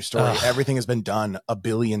 tell a new story. Everything has been done a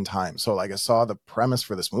billion times. So like, I saw the premise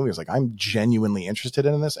for this movie. I was like, I'm genuinely interested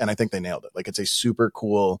in this. And I think they nailed it. Like, it's a super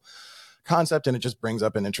cool concept, and it just brings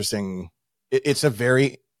up an interesting, it's a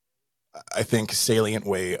very, I think, salient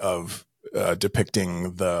way of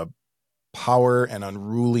depicting the power and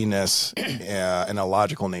unruliness and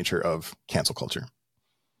illogical nature of cancel culture.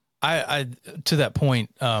 I to that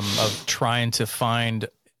point of trying to find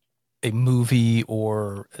a movie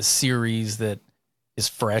or a series that is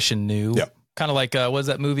fresh and new. Yeah. Kind of like what was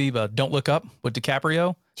that movie about Don't Look Up with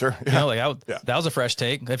DiCaprio? Sure. Yeah. You know, that was a fresh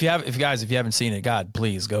take. If you haven't seen it, God,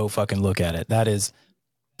 please go fucking look at it. That is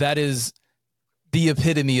the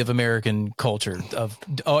epitome of American culture,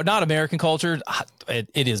 not American culture.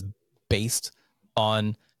 It is based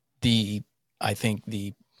on I think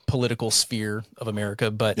the political sphere of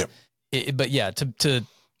America, but to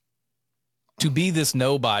be this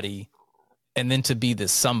nobody and then to be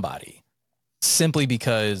this somebody simply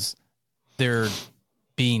because they're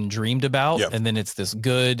being dreamed about, and then it's this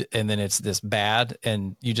good and then it's this bad,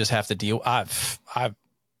 and you just have to deal. How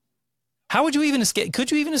would you even escape?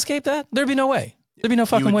 Could you even escape that? There'd be no way. There'd be no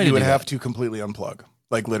fucking way to do that. You would have to completely unplug,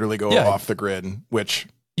 like literally go off the grid, which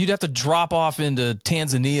you'd have to drop off into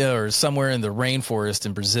Tanzania or somewhere in the rainforest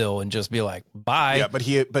in Brazil and just be like, bye. Yeah, but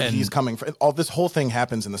he's coming from all this whole thing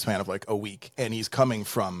happens in the span of like a week, and he's coming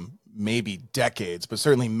from maybe decades, but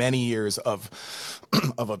certainly many years of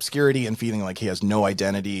obscurity and feeling like he has no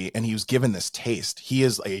identity. And he was given this taste. He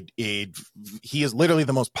is he is literally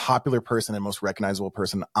the most popular person and most recognizable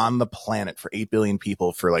person on the planet for 8 billion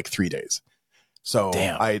people for like 3 days. So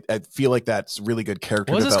I feel like that's really good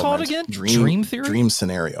character development. What is this called again? Dream theory? Dream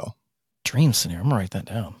scenario. Dream scenario. I'm gonna write that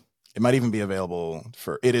down. It might even be available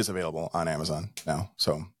it is available on Amazon now.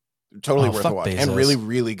 So totally worth a watch. Bezos. And really,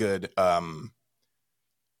 really good.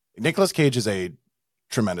 Nicolas Cage is a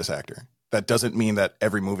tremendous actor. That doesn't mean that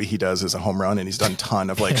every movie he does is a home run, and he's done a ton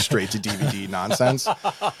of like straight to DVD nonsense.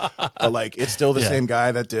 But like, it's still the same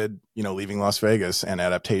guy that did, Leaving Las Vegas and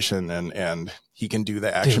Adaptation, and he can do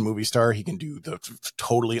the action movie star. He can do the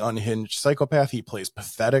totally unhinged psychopath. He plays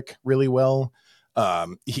pathetic really well.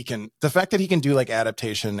 The fact that he can do like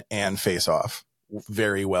Adaptation and Face Off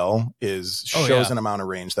very well shows an amount of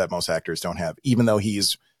range that most actors don't have, even though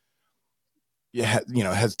he's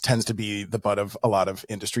tends to be the butt of a lot of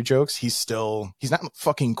industry jokes. He's not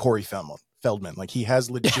fucking Corey Feldman. Like, he has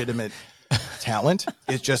legitimate talent.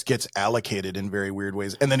 It just gets allocated in very weird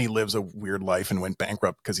ways. And then he lives a weird life and went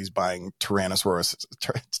bankrupt because he's buying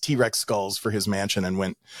T-Rex skulls for his mansion and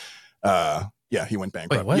went, he went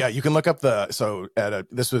bankrupt. Wait, what? You can look up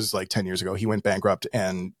this was like 10 years ago. He went bankrupt,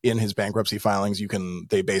 and in his bankruptcy filings,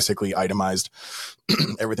 they basically itemized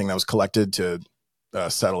everything that was collected to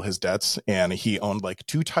settle his debts, and he owned like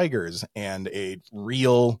 2 tigers and a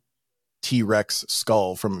real T-Rex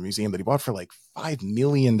skull from a museum that he bought for like $5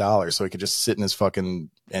 million so he could just sit in his fucking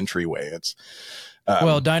entryway. It's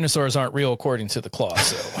dinosaurs aren't real according to the claw,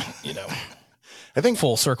 so I think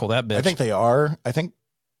full circle that bitch. I think they are. I think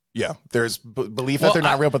there's belief that they're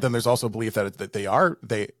not real, but then there's also belief that they are.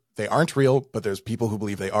 They aren't real, but there's people who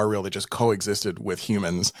believe they are real. They just coexisted with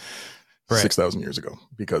humans 6,000 years ago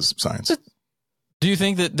because science. Do you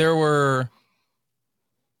think that there were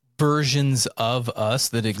versions of us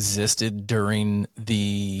that existed during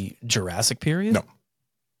the Jurassic period? No.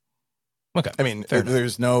 Okay. I mean,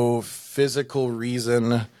 there's no physical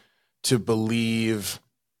reason to believe.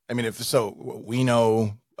 I mean, we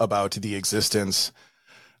know about the existence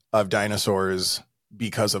of dinosaurs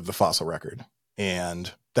because of the fossil record.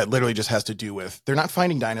 And that literally just has to do with, they're not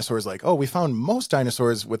finding dinosaurs like, we found most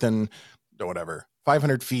dinosaurs within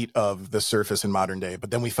 500 feet of the surface in modern day, but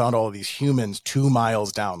then we found all of these humans 2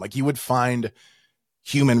 miles down. Like, you would find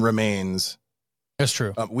human remains. That's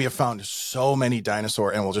true. We have found so many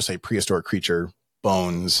dinosaur, and we'll just say prehistoric creature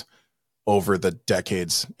bones over the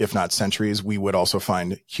decades, if not centuries. We would also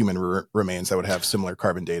find human remains that would have similar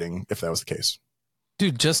carbon dating if that was the case.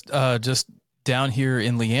 Dude, just down here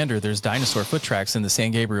in Leander, there's dinosaur foot tracks in the San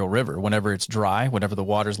Gabriel River. Whenever it's dry, whenever the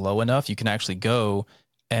water's low enough, you can actually go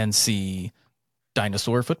and see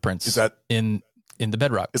dinosaur footprints. Is that in the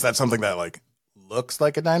bedrock? Is that something that like looks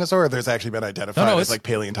like a dinosaur, or there's actually been identified as like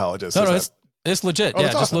paleontologists? It's legit.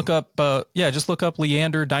 Just awesome. Look up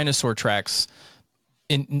Leander dinosaur tracks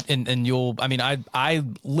and you'll, I mean, I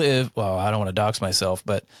live, well, I don't want to dox myself,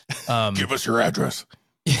 but, give us your address.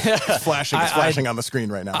 Yeah, It's flashing on the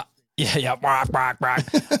screen right now. Yeah.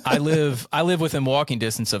 I live within walking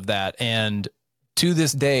distance of that. And to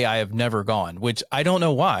this day, I have never gone, which I don't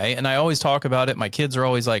know why. And I always talk about it. My kids are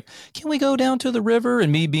always like, can we go down to the river?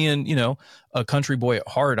 And me being, a country boy at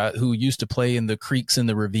heart, who used to play in the creeks and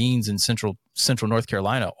the ravines in central North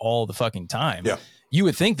Carolina all the fucking time. Yeah. You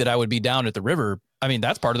would think that I would be down at the river. I mean,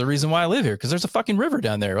 that's part of the reason why I live here, because there's a fucking river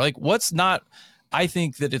down there. Like, I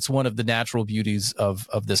think that it's one of the natural beauties of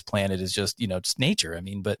this planet is just, just nature. I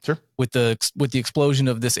mean, but sure. with the explosion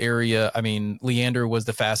of this area, I mean, Leander was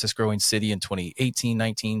the fastest growing city in 2018,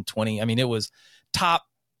 19, 20. I mean, it was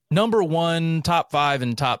number 1, top 5,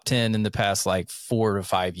 and top 10 in the past like 4 to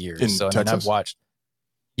 5 years. In Texas? I've watched,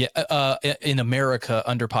 in America,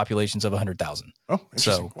 under populations of 100,000. Oh,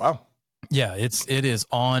 interesting. So, wow. Yeah, it is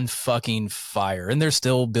on fucking fire, and they're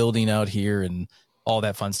still building out here and all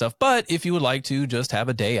that fun stuff. But if you would like to just have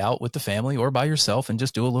a day out with the family or by yourself and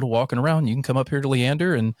just do a little walking around, you can come up here to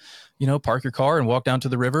Leander and, park your car and walk down to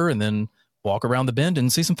the river and then walk around the bend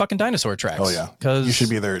and see some fucking dinosaur tracks. Oh yeah. Because you should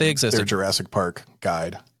be their existed. Jurassic Park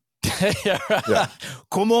guide. Yeah.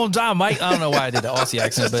 Come on down, Mike. I don't know why I did the Aussie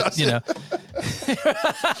accent, but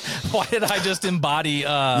why did I just embody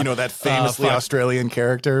that famously Australian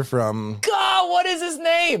character from God, what is his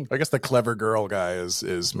name? I guess the clever girl guy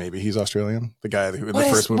is maybe he's Australian. The guy who in the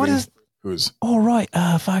first movie who's all right,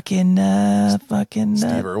 fucking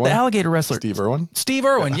Steve Irwin? The alligator wrestler. Steve Irwin? Steve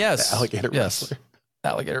Irwin, yes. The alligator wrestler.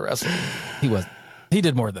 Alligator wrestler. He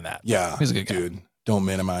did more than that. Yeah. He's a good guy. Dude, don't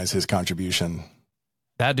minimize his contribution.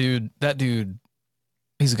 That dude,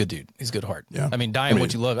 he's a good dude. He's a good heart. Yeah. I mean,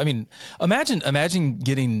 what you love. I mean, imagine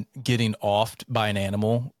getting offed by an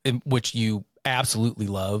animal which you absolutely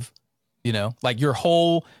love, like your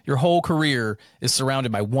whole career is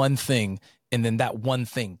surrounded by one thing. And then that one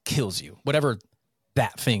thing kills you, whatever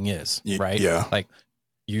that thing is. Right. Yeah. Like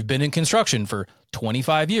you've been in construction for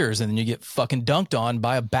 25 years and then you get fucking dunked on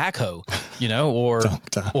by a backhoe, or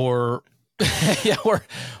yeah,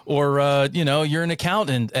 or you're an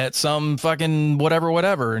accountant at some fucking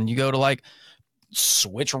whatever, and you go to like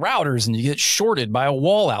switch routers and you get shorted by a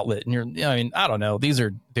wall outlet, and I don't know. These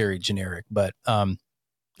are very generic, but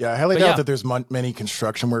yeah, I highly doubt that there's many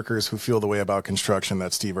construction workers who feel the way about construction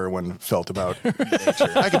that Steve Irwin felt about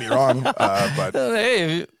nature. I could be wrong, but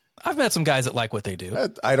hey, I've met some guys that like what they do.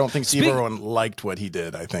 I don't think Steve Irwin liked what he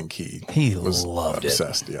did. I think he was loved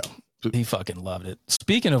obsessed. It. Yeah. He fucking loved it.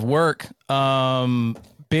 Speaking of work, barriers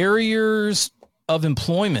of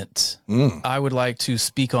employment. I would like to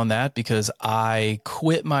speak on that because I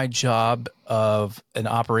quit my job of an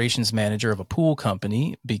operations manager of a pool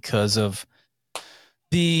company because of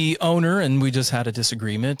the owner, and we just had a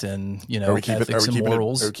disagreement, and ethics and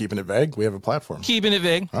morals. Are we keeping it vague? We have a platform. Keeping it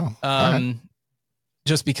vague. Oh, right.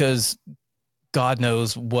 Just because God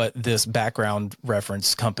knows what this background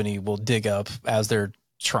reference company will dig up as they're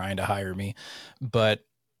trying to hire me. But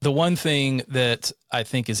the one thing that I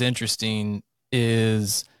think is interesting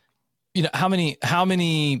is, how many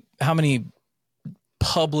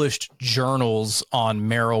published journals on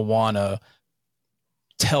marijuana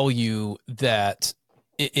tell you that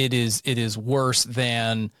it is worse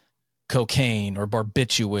than cocaine or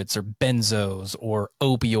barbiturates or benzos or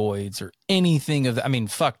opioids or anything of that. I mean,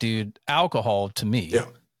 fuck, dude, alcohol to me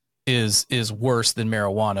is worse than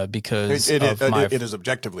marijuana because it is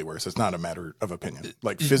objectively worse. It's not a matter of opinion.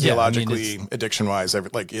 Like physiologically, addiction wise,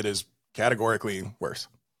 it is categorically worse.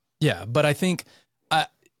 Yeah. But I think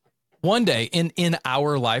one day in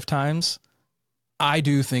our lifetimes, I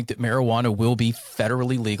do think that marijuana will be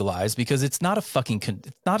federally legalized because it's not it's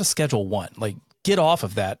not a Schedule 1. Like, get off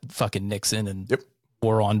of that, fucking Nixon and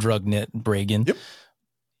war on drug net Reagan. Yep.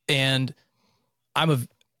 And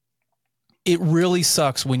it really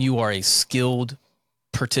sucks when you are a skilled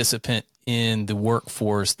participant in the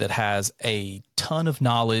workforce that has a ton of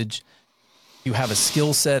knowledge. You have a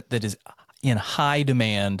skill set that is in high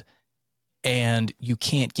demand, and you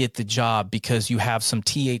can't get the job because you have some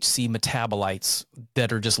THC metabolites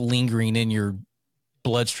that are just lingering in your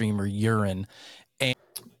bloodstream or urine. And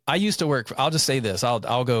I used to work, I'll just say this,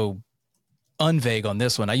 I'll go unvague on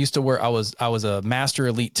this one. I used to work, I was a master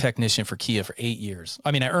elite technician for Kia for 8 years. I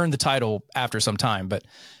mean, I earned the title after some time, but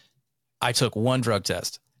I took one drug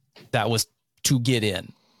test that was to get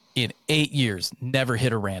in 8 years, never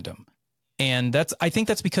hit a random. And I think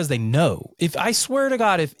that's because they know. If I swear to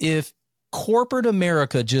God, if corporate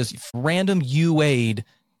America just random UA'd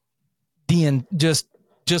just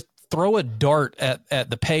throw a dart at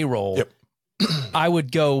the payroll I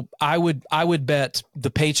would bet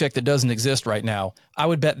the paycheck that doesn't exist right now, I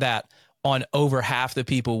would bet that on over half the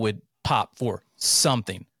people would pop for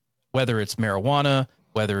something, whether it's marijuana,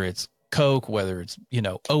 whether it's coke, whether it's,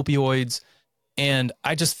 opioids. And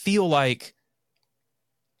I just feel like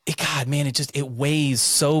it weighs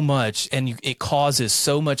so much and it causes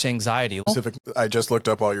so much anxiety. I just looked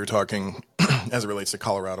up while you're talking as it relates to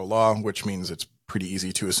Colorado law, which means it's pretty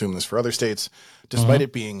easy to assume this for other states, despite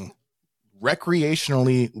it being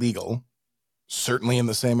recreationally legal, certainly in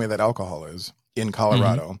the same way that alcohol is in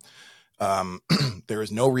Colorado. There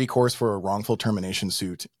is no recourse for a wrongful termination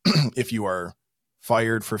suit if you are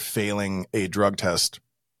fired for failing a drug test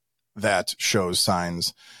that shows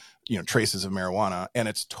signs, traces of marijuana. And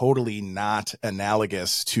it's totally not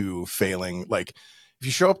analogous to failing. Like if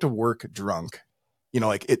you show up to work drunk,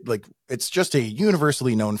 it's just a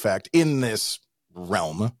universally known fact in this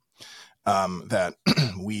realm that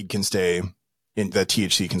weed can stay in, that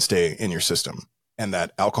THC can stay in your system, and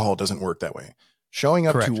that alcohol doesn't work that way. Showing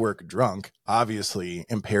up to work drunk obviously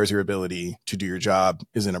impairs your ability to do your job,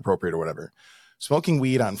 is inappropriate or whatever. Smoking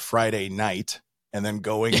weed on Friday night and then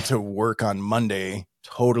going to work on Monday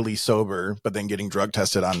totally sober, but then getting drug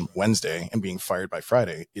tested on Wednesday and being fired by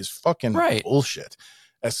Friday is fucking bullshit,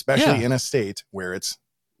 especially in a state where it's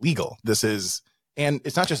legal. And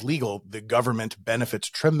it's not just legal, the government benefits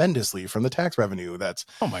tremendously from the tax revenue. That's,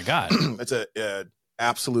 oh my God, it's a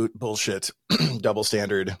absolute bullshit double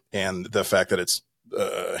standard. And the fact that it's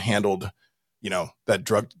handled, that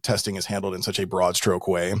drug testing is handled in such a broad stroke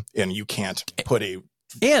way, and you can't put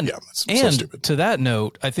so stupid. To that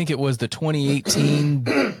note, I think it was the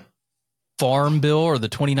 2018 Farm Bill or the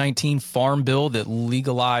 2019 Farm Bill that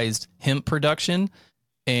legalized hemp production,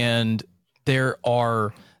 and there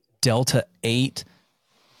are Delta 8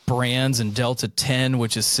 brands and Delta 10,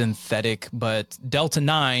 which is synthetic, but Delta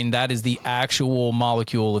 9, that is the actual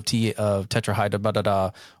molecule of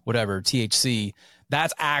tetrahydro, whatever, THC.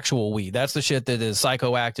 That's actual weed. That's the shit that is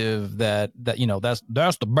psychoactive.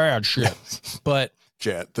 That's the bad shit. But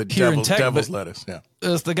the devil's lettuce. Yeah,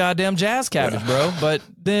 it's the goddamn jazz cabbage, bro. But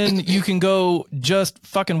then you can go just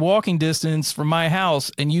fucking walking distance from my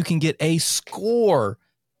house, and you can get a score.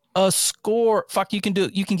 Fuck, you can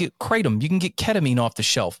get kratom. You can get ketamine off the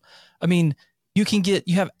shelf. I mean, you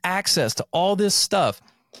have access to all this stuff.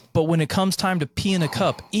 But when it comes time to pee in a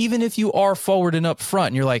cup, even if you are forward and up front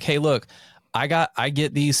and you're like, hey, look, I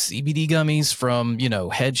get these CBD gummies from,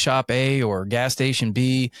 Head Shop A or Gas Station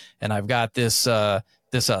B, and I've got this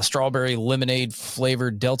strawberry lemonade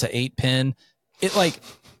flavored Delta 8 pen.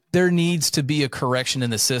 There needs to be a correction in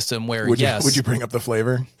the system where, would you bring up the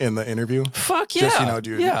flavor in the interview? Fuck yeah. Just,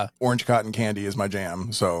 dude, orange cotton candy is my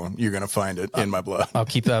jam. So you're going to find it in my blood. I'll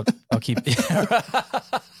keep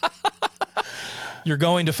You're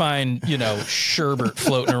going to find, sherbet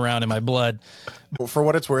floating around in my blood. Well, for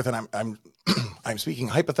what it's worth, and I'm speaking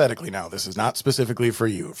hypothetically now. This is not specifically for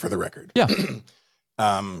you, for the record. Yeah.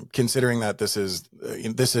 Considering that this is,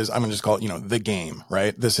 I'm going to just call it, the game,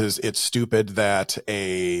 right? It's stupid that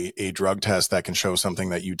a drug test that can show something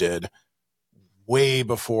that you did way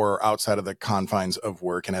before outside of the confines of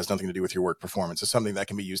work and has nothing to do with your work performance is something that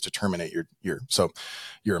can be used to terminate your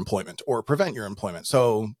employment or prevent your employment.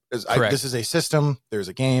 So this is a system. There's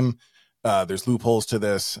a game. There's loopholes to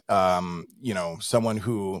this. Someone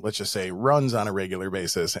who, let's just say, runs on a regular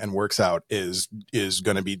basis and works out is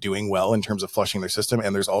going to be doing well in terms of flushing their system.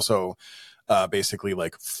 And there's also basically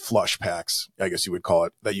like flush packs, I guess you would call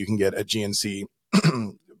it, that you can get at GNC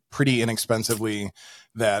pretty inexpensively,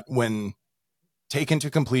 that when taken to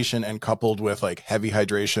completion and coupled with like heavy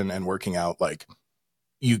hydration and working out, like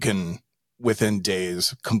you can within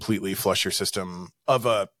days completely flush your system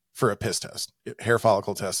for a piss test. Hair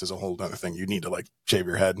follicle test is a whole other thing. You need to like shave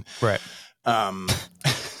your head. Right.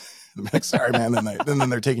 Like, sorry, man. Then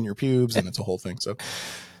they're taking your pubes and it's a whole thing. So,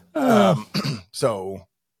 so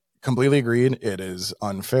completely agreed. It is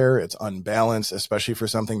unfair. It's unbalanced, especially for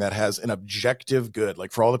something that has an objective good.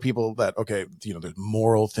 Like for all the people that, there's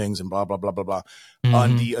moral things and blah, blah, blah, blah, blah.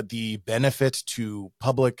 On the benefit to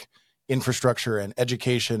public infrastructure and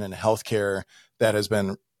education and healthcare that has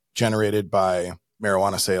been generated by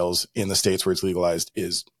marijuana sales in the states where it's legalized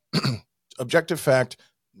is objective fact,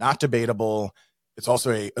 not debatable. It's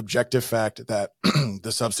also a objective fact that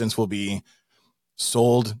the substance will be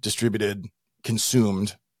sold, distributed,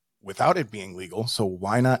 consumed without it being legal. So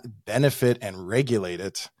why not benefit and regulate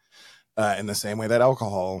it in the same way that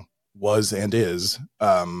alcohol was and is?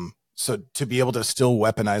 So to be able to still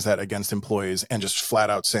weaponize that against employees and just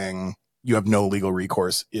flat out saying you have no legal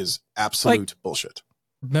recourse is absolute bullshit.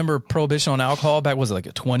 Remember prohibition on alcohol back, was it like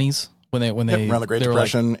the 20s when they around the Great they were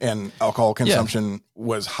Depression, and alcohol consumption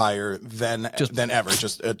was higher than ever,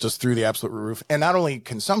 just through the absolute roof. And not only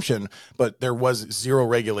consumption, but there was zero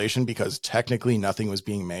regulation because technically nothing was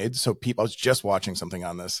being made. So I was just watching something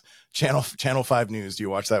on this Channel 5 News. Do you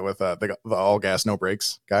watch that with the all gas no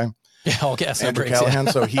brakes guy? Yeah, all gas Andrew no brakes, Callahan.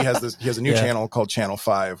 So he has a new channel called Channel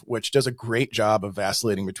 5, which does a great job of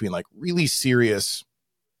vacillating between like really serious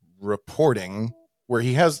reporting, where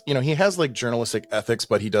he has like journalistic ethics,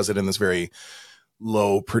 but he does it in this very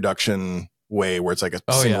low production way where it's like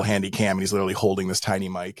a single handy cam and he's literally holding this tiny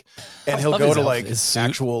mic, and he'll go to like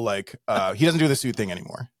actual like he doesn't do the suit thing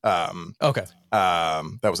anymore. Okay.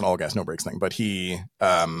 That was an all gas no brakes thing, but he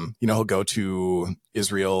he'll go to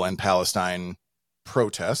Israel and Palestine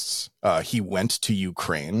protests. He went to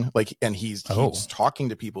Ukraine, like, and he's talking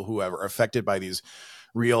to people who are affected by these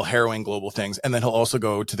real harrowing global things. And then he'll also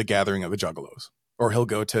go to the gathering of the Juggalos, or he'll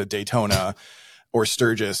go to Daytona or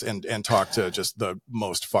Sturgis and talk to just the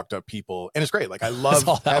most fucked up people. And it's great. Like, I love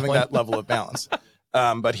having that level of balance.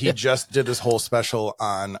 But he just did this whole special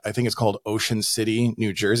on, I think it's called Ocean City,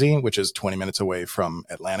 New Jersey, which is 20 minutes away from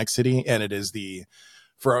Atlantic City. And it is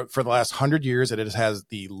for the last 100 years, it has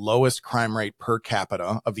the lowest crime rate per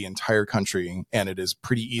capita of the entire country. And it is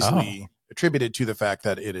pretty easily attributed to the fact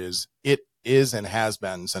that it is and has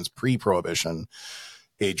been since pre-prohibition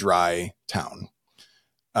a dry town.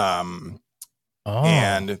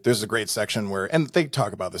 And there's a great section and they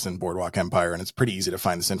talk about this in Boardwalk Empire, and it's pretty easy to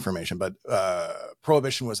find this information, but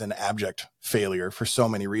prohibition was an abject failure for so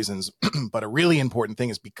many reasons. But a really important thing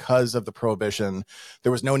is because of the prohibition,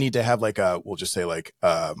 there was no need to have like we'll just say like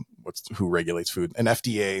who regulates food, an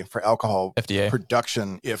FDA for alcohol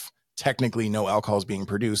production, if technically no alcohol is being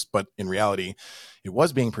produced, but in reality it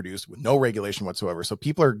was being produced with no regulation whatsoever. So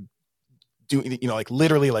people are doing, like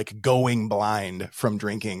literally like going blind from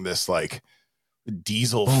drinking this like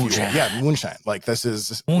diesel fuel. Moonshine. Like, this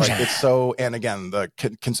is like, it's so, and again, the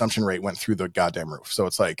consumption rate went through the goddamn roof. So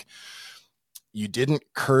it's like, you didn't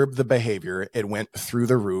curb the behavior. It went through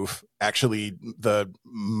the roof. Actually, the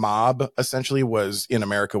mob essentially was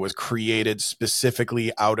created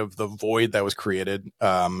specifically out of the void that was created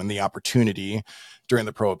and the opportunity during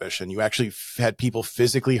the prohibition. You actually had people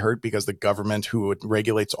physically hurt because the government, who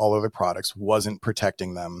regulates all other products, wasn't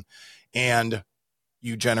protecting them. And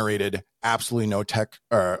you generated absolutely no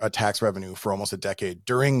tax revenue for almost a decade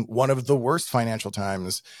during one of the worst financial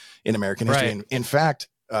times in American history. Right. And in fact,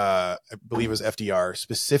 I believe it was FDR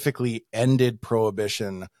specifically ended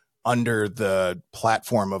prohibition under the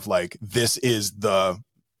platform of like, this is the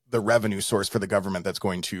revenue source for the government that's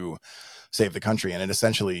going to save the country. And it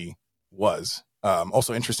essentially was.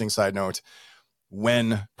 Also, interesting side note,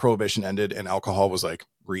 when prohibition ended and alcohol was like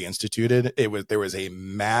reinstituted, there was a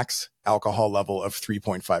max alcohol level of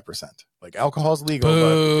 3.5%. Like, alcohol is legal,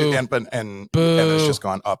 but it's just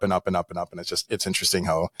gone up and up and up and up. And it's interesting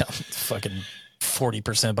how fucking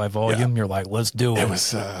 40% by volume. You're like, let's do it. It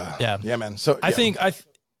was, yeah, man. So I think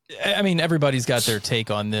I mean, everybody's got their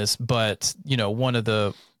take on this, but one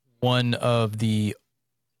of the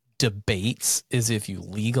debates is if you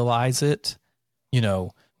legalize it,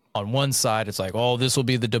 on one side, it's like, oh, this will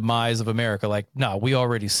be the demise of America. Like, no, we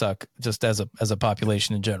already suck just as a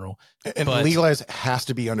population in general. And legalize has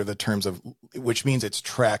to be under the terms of, which means it's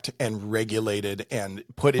tracked and regulated and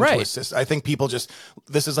put into a system. I think people this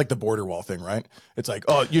is like the border wall thing, right? It's like,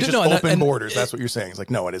 oh, you just open borders. That's what you're saying. It's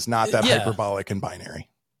like, no, it is not that hyperbolic and binary.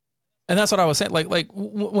 And that's what I was saying. Like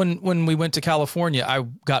when we went to California, I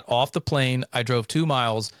got off the plane, I drove 2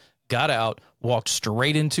 miles, got out, walked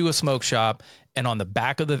straight into a smoke shop, and on the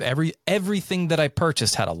back of everything that I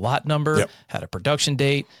purchased had a lot number, had a production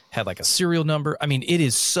date, had like a serial number. I mean, it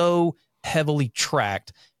is so heavily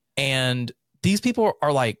tracked, and these people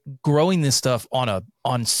are like growing this stuff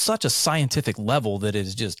on such a scientific level that it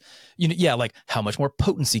is just, like, how much more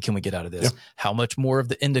potency can we get out of this? How much more of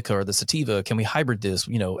the indica or the sativa can we hybrid this,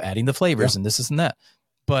 adding the flavors and this and that.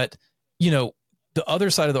 But, the other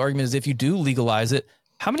side of the argument is, if you do legalize it,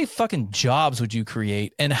 how many fucking jobs would you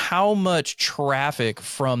create, and how much traffic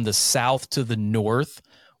from the south to the north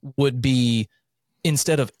would be,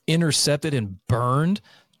 instead of intercepted and burned,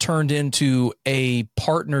 turned into a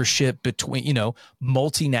partnership between,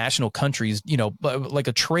 multinational countries, like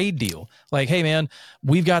a trade deal. Like, hey man,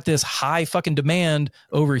 we've got this high fucking demand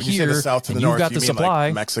over here. You say the south to the north, you've got the supply.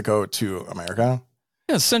 Like Mexico to America?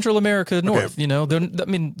 Yeah, Central America north.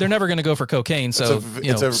 They're never going to go for cocaine. So,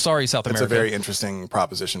 sorry, South America. It's a very interesting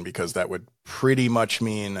proposition, because that would pretty much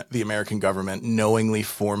mean the American government knowingly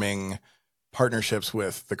forming partnerships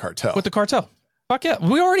with the cartel. Fuck yeah.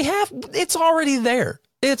 We already have. It's already there.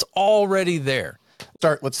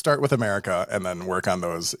 let's start with America and then work on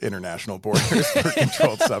those international borders for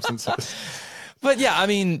controlled substances. But yeah, I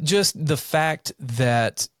mean, just the fact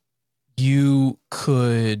that you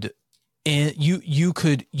could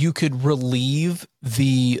relieve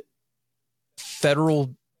the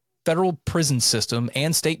federal prison system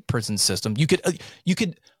and state prison system. You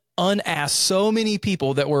could unask so many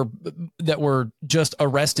people that were just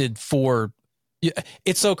arrested for.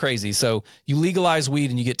 It's so crazy. So you legalize weed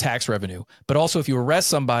and you get tax revenue, but also if you arrest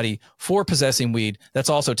somebody for possessing weed, that's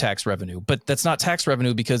also tax revenue. But that's not tax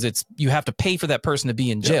revenue because you have to pay for that person to be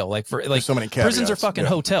in jail. Like There's so many caveats. Prisons are fucking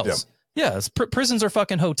hotels. Yeah, prisons are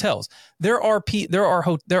fucking hotels. There are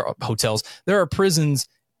hotels. There are prisons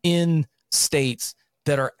in states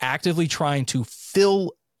that are actively trying to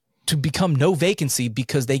become no vacancy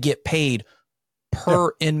because they get paid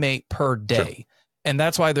per inmate per day. Sure. And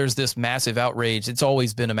that's why there's this massive outrage. It's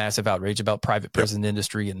always been a massive outrage about private prison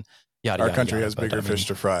industry and yada. Our country has bigger fish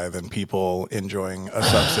to fry than people enjoying a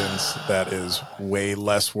substance that is way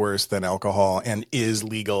less worse than alcohol and is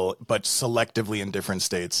legal, but selectively in different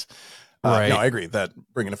states. Right. No, I agree that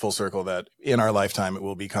bringing it full circle that in our lifetime, it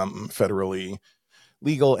will become federally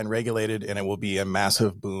legal and regulated, and it will be a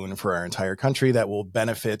massive boon for our entire country that will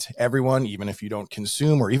benefit everyone, even if you don't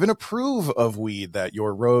consume or even approve of weed, that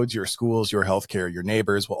your roads, your schools, your healthcare, your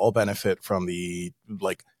neighbors will all benefit from the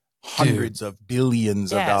hundreds of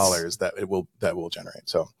billions of dollars that will generate.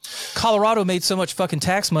 So Colorado made so much fucking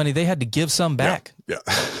tax money, they had to give some back. Yeah.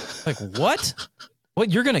 Like what? What,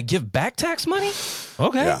 you're going to give back tax money?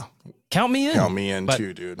 Okay. Yeah. Count me in. Count me in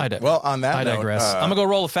too, dude. Well, on that note, I digress. I'm gonna go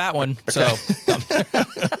roll a fat one. So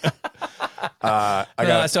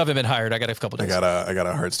I still haven't been hired. I got a couple days. I got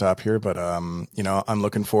a hard stop here, but I'm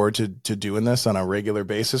looking forward to doing this on a regular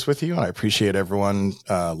basis with you. And I appreciate everyone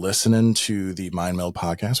listening to the Mind Meld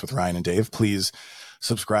podcast with Ryan and Dave. Please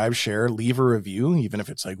subscribe, share, leave a review, even if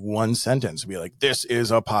it's like one sentence. Be like, this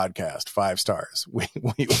is a podcast, 5 stars. We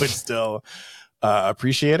would still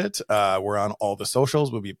appreciate it. We're on all the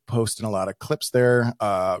socials. We'll be posting a lot of clips there.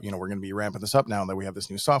 We're going to be ramping this up now that we have this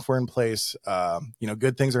new software in place.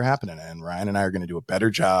 Good things are happening, and Ryan and I are going to do a better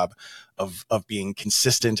job of being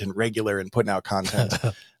consistent and regular and putting out content.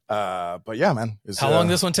 But yeah, man. How long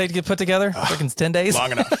this one take to get put together? Freaking 10 days?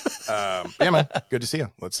 Long enough. Yeah, man. Good to see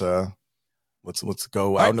you. Let's go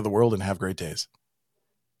out into the world and have great days.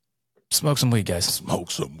 Smoke some weed, guys. Smoke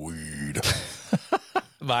some weed.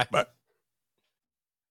 Bye. Bye.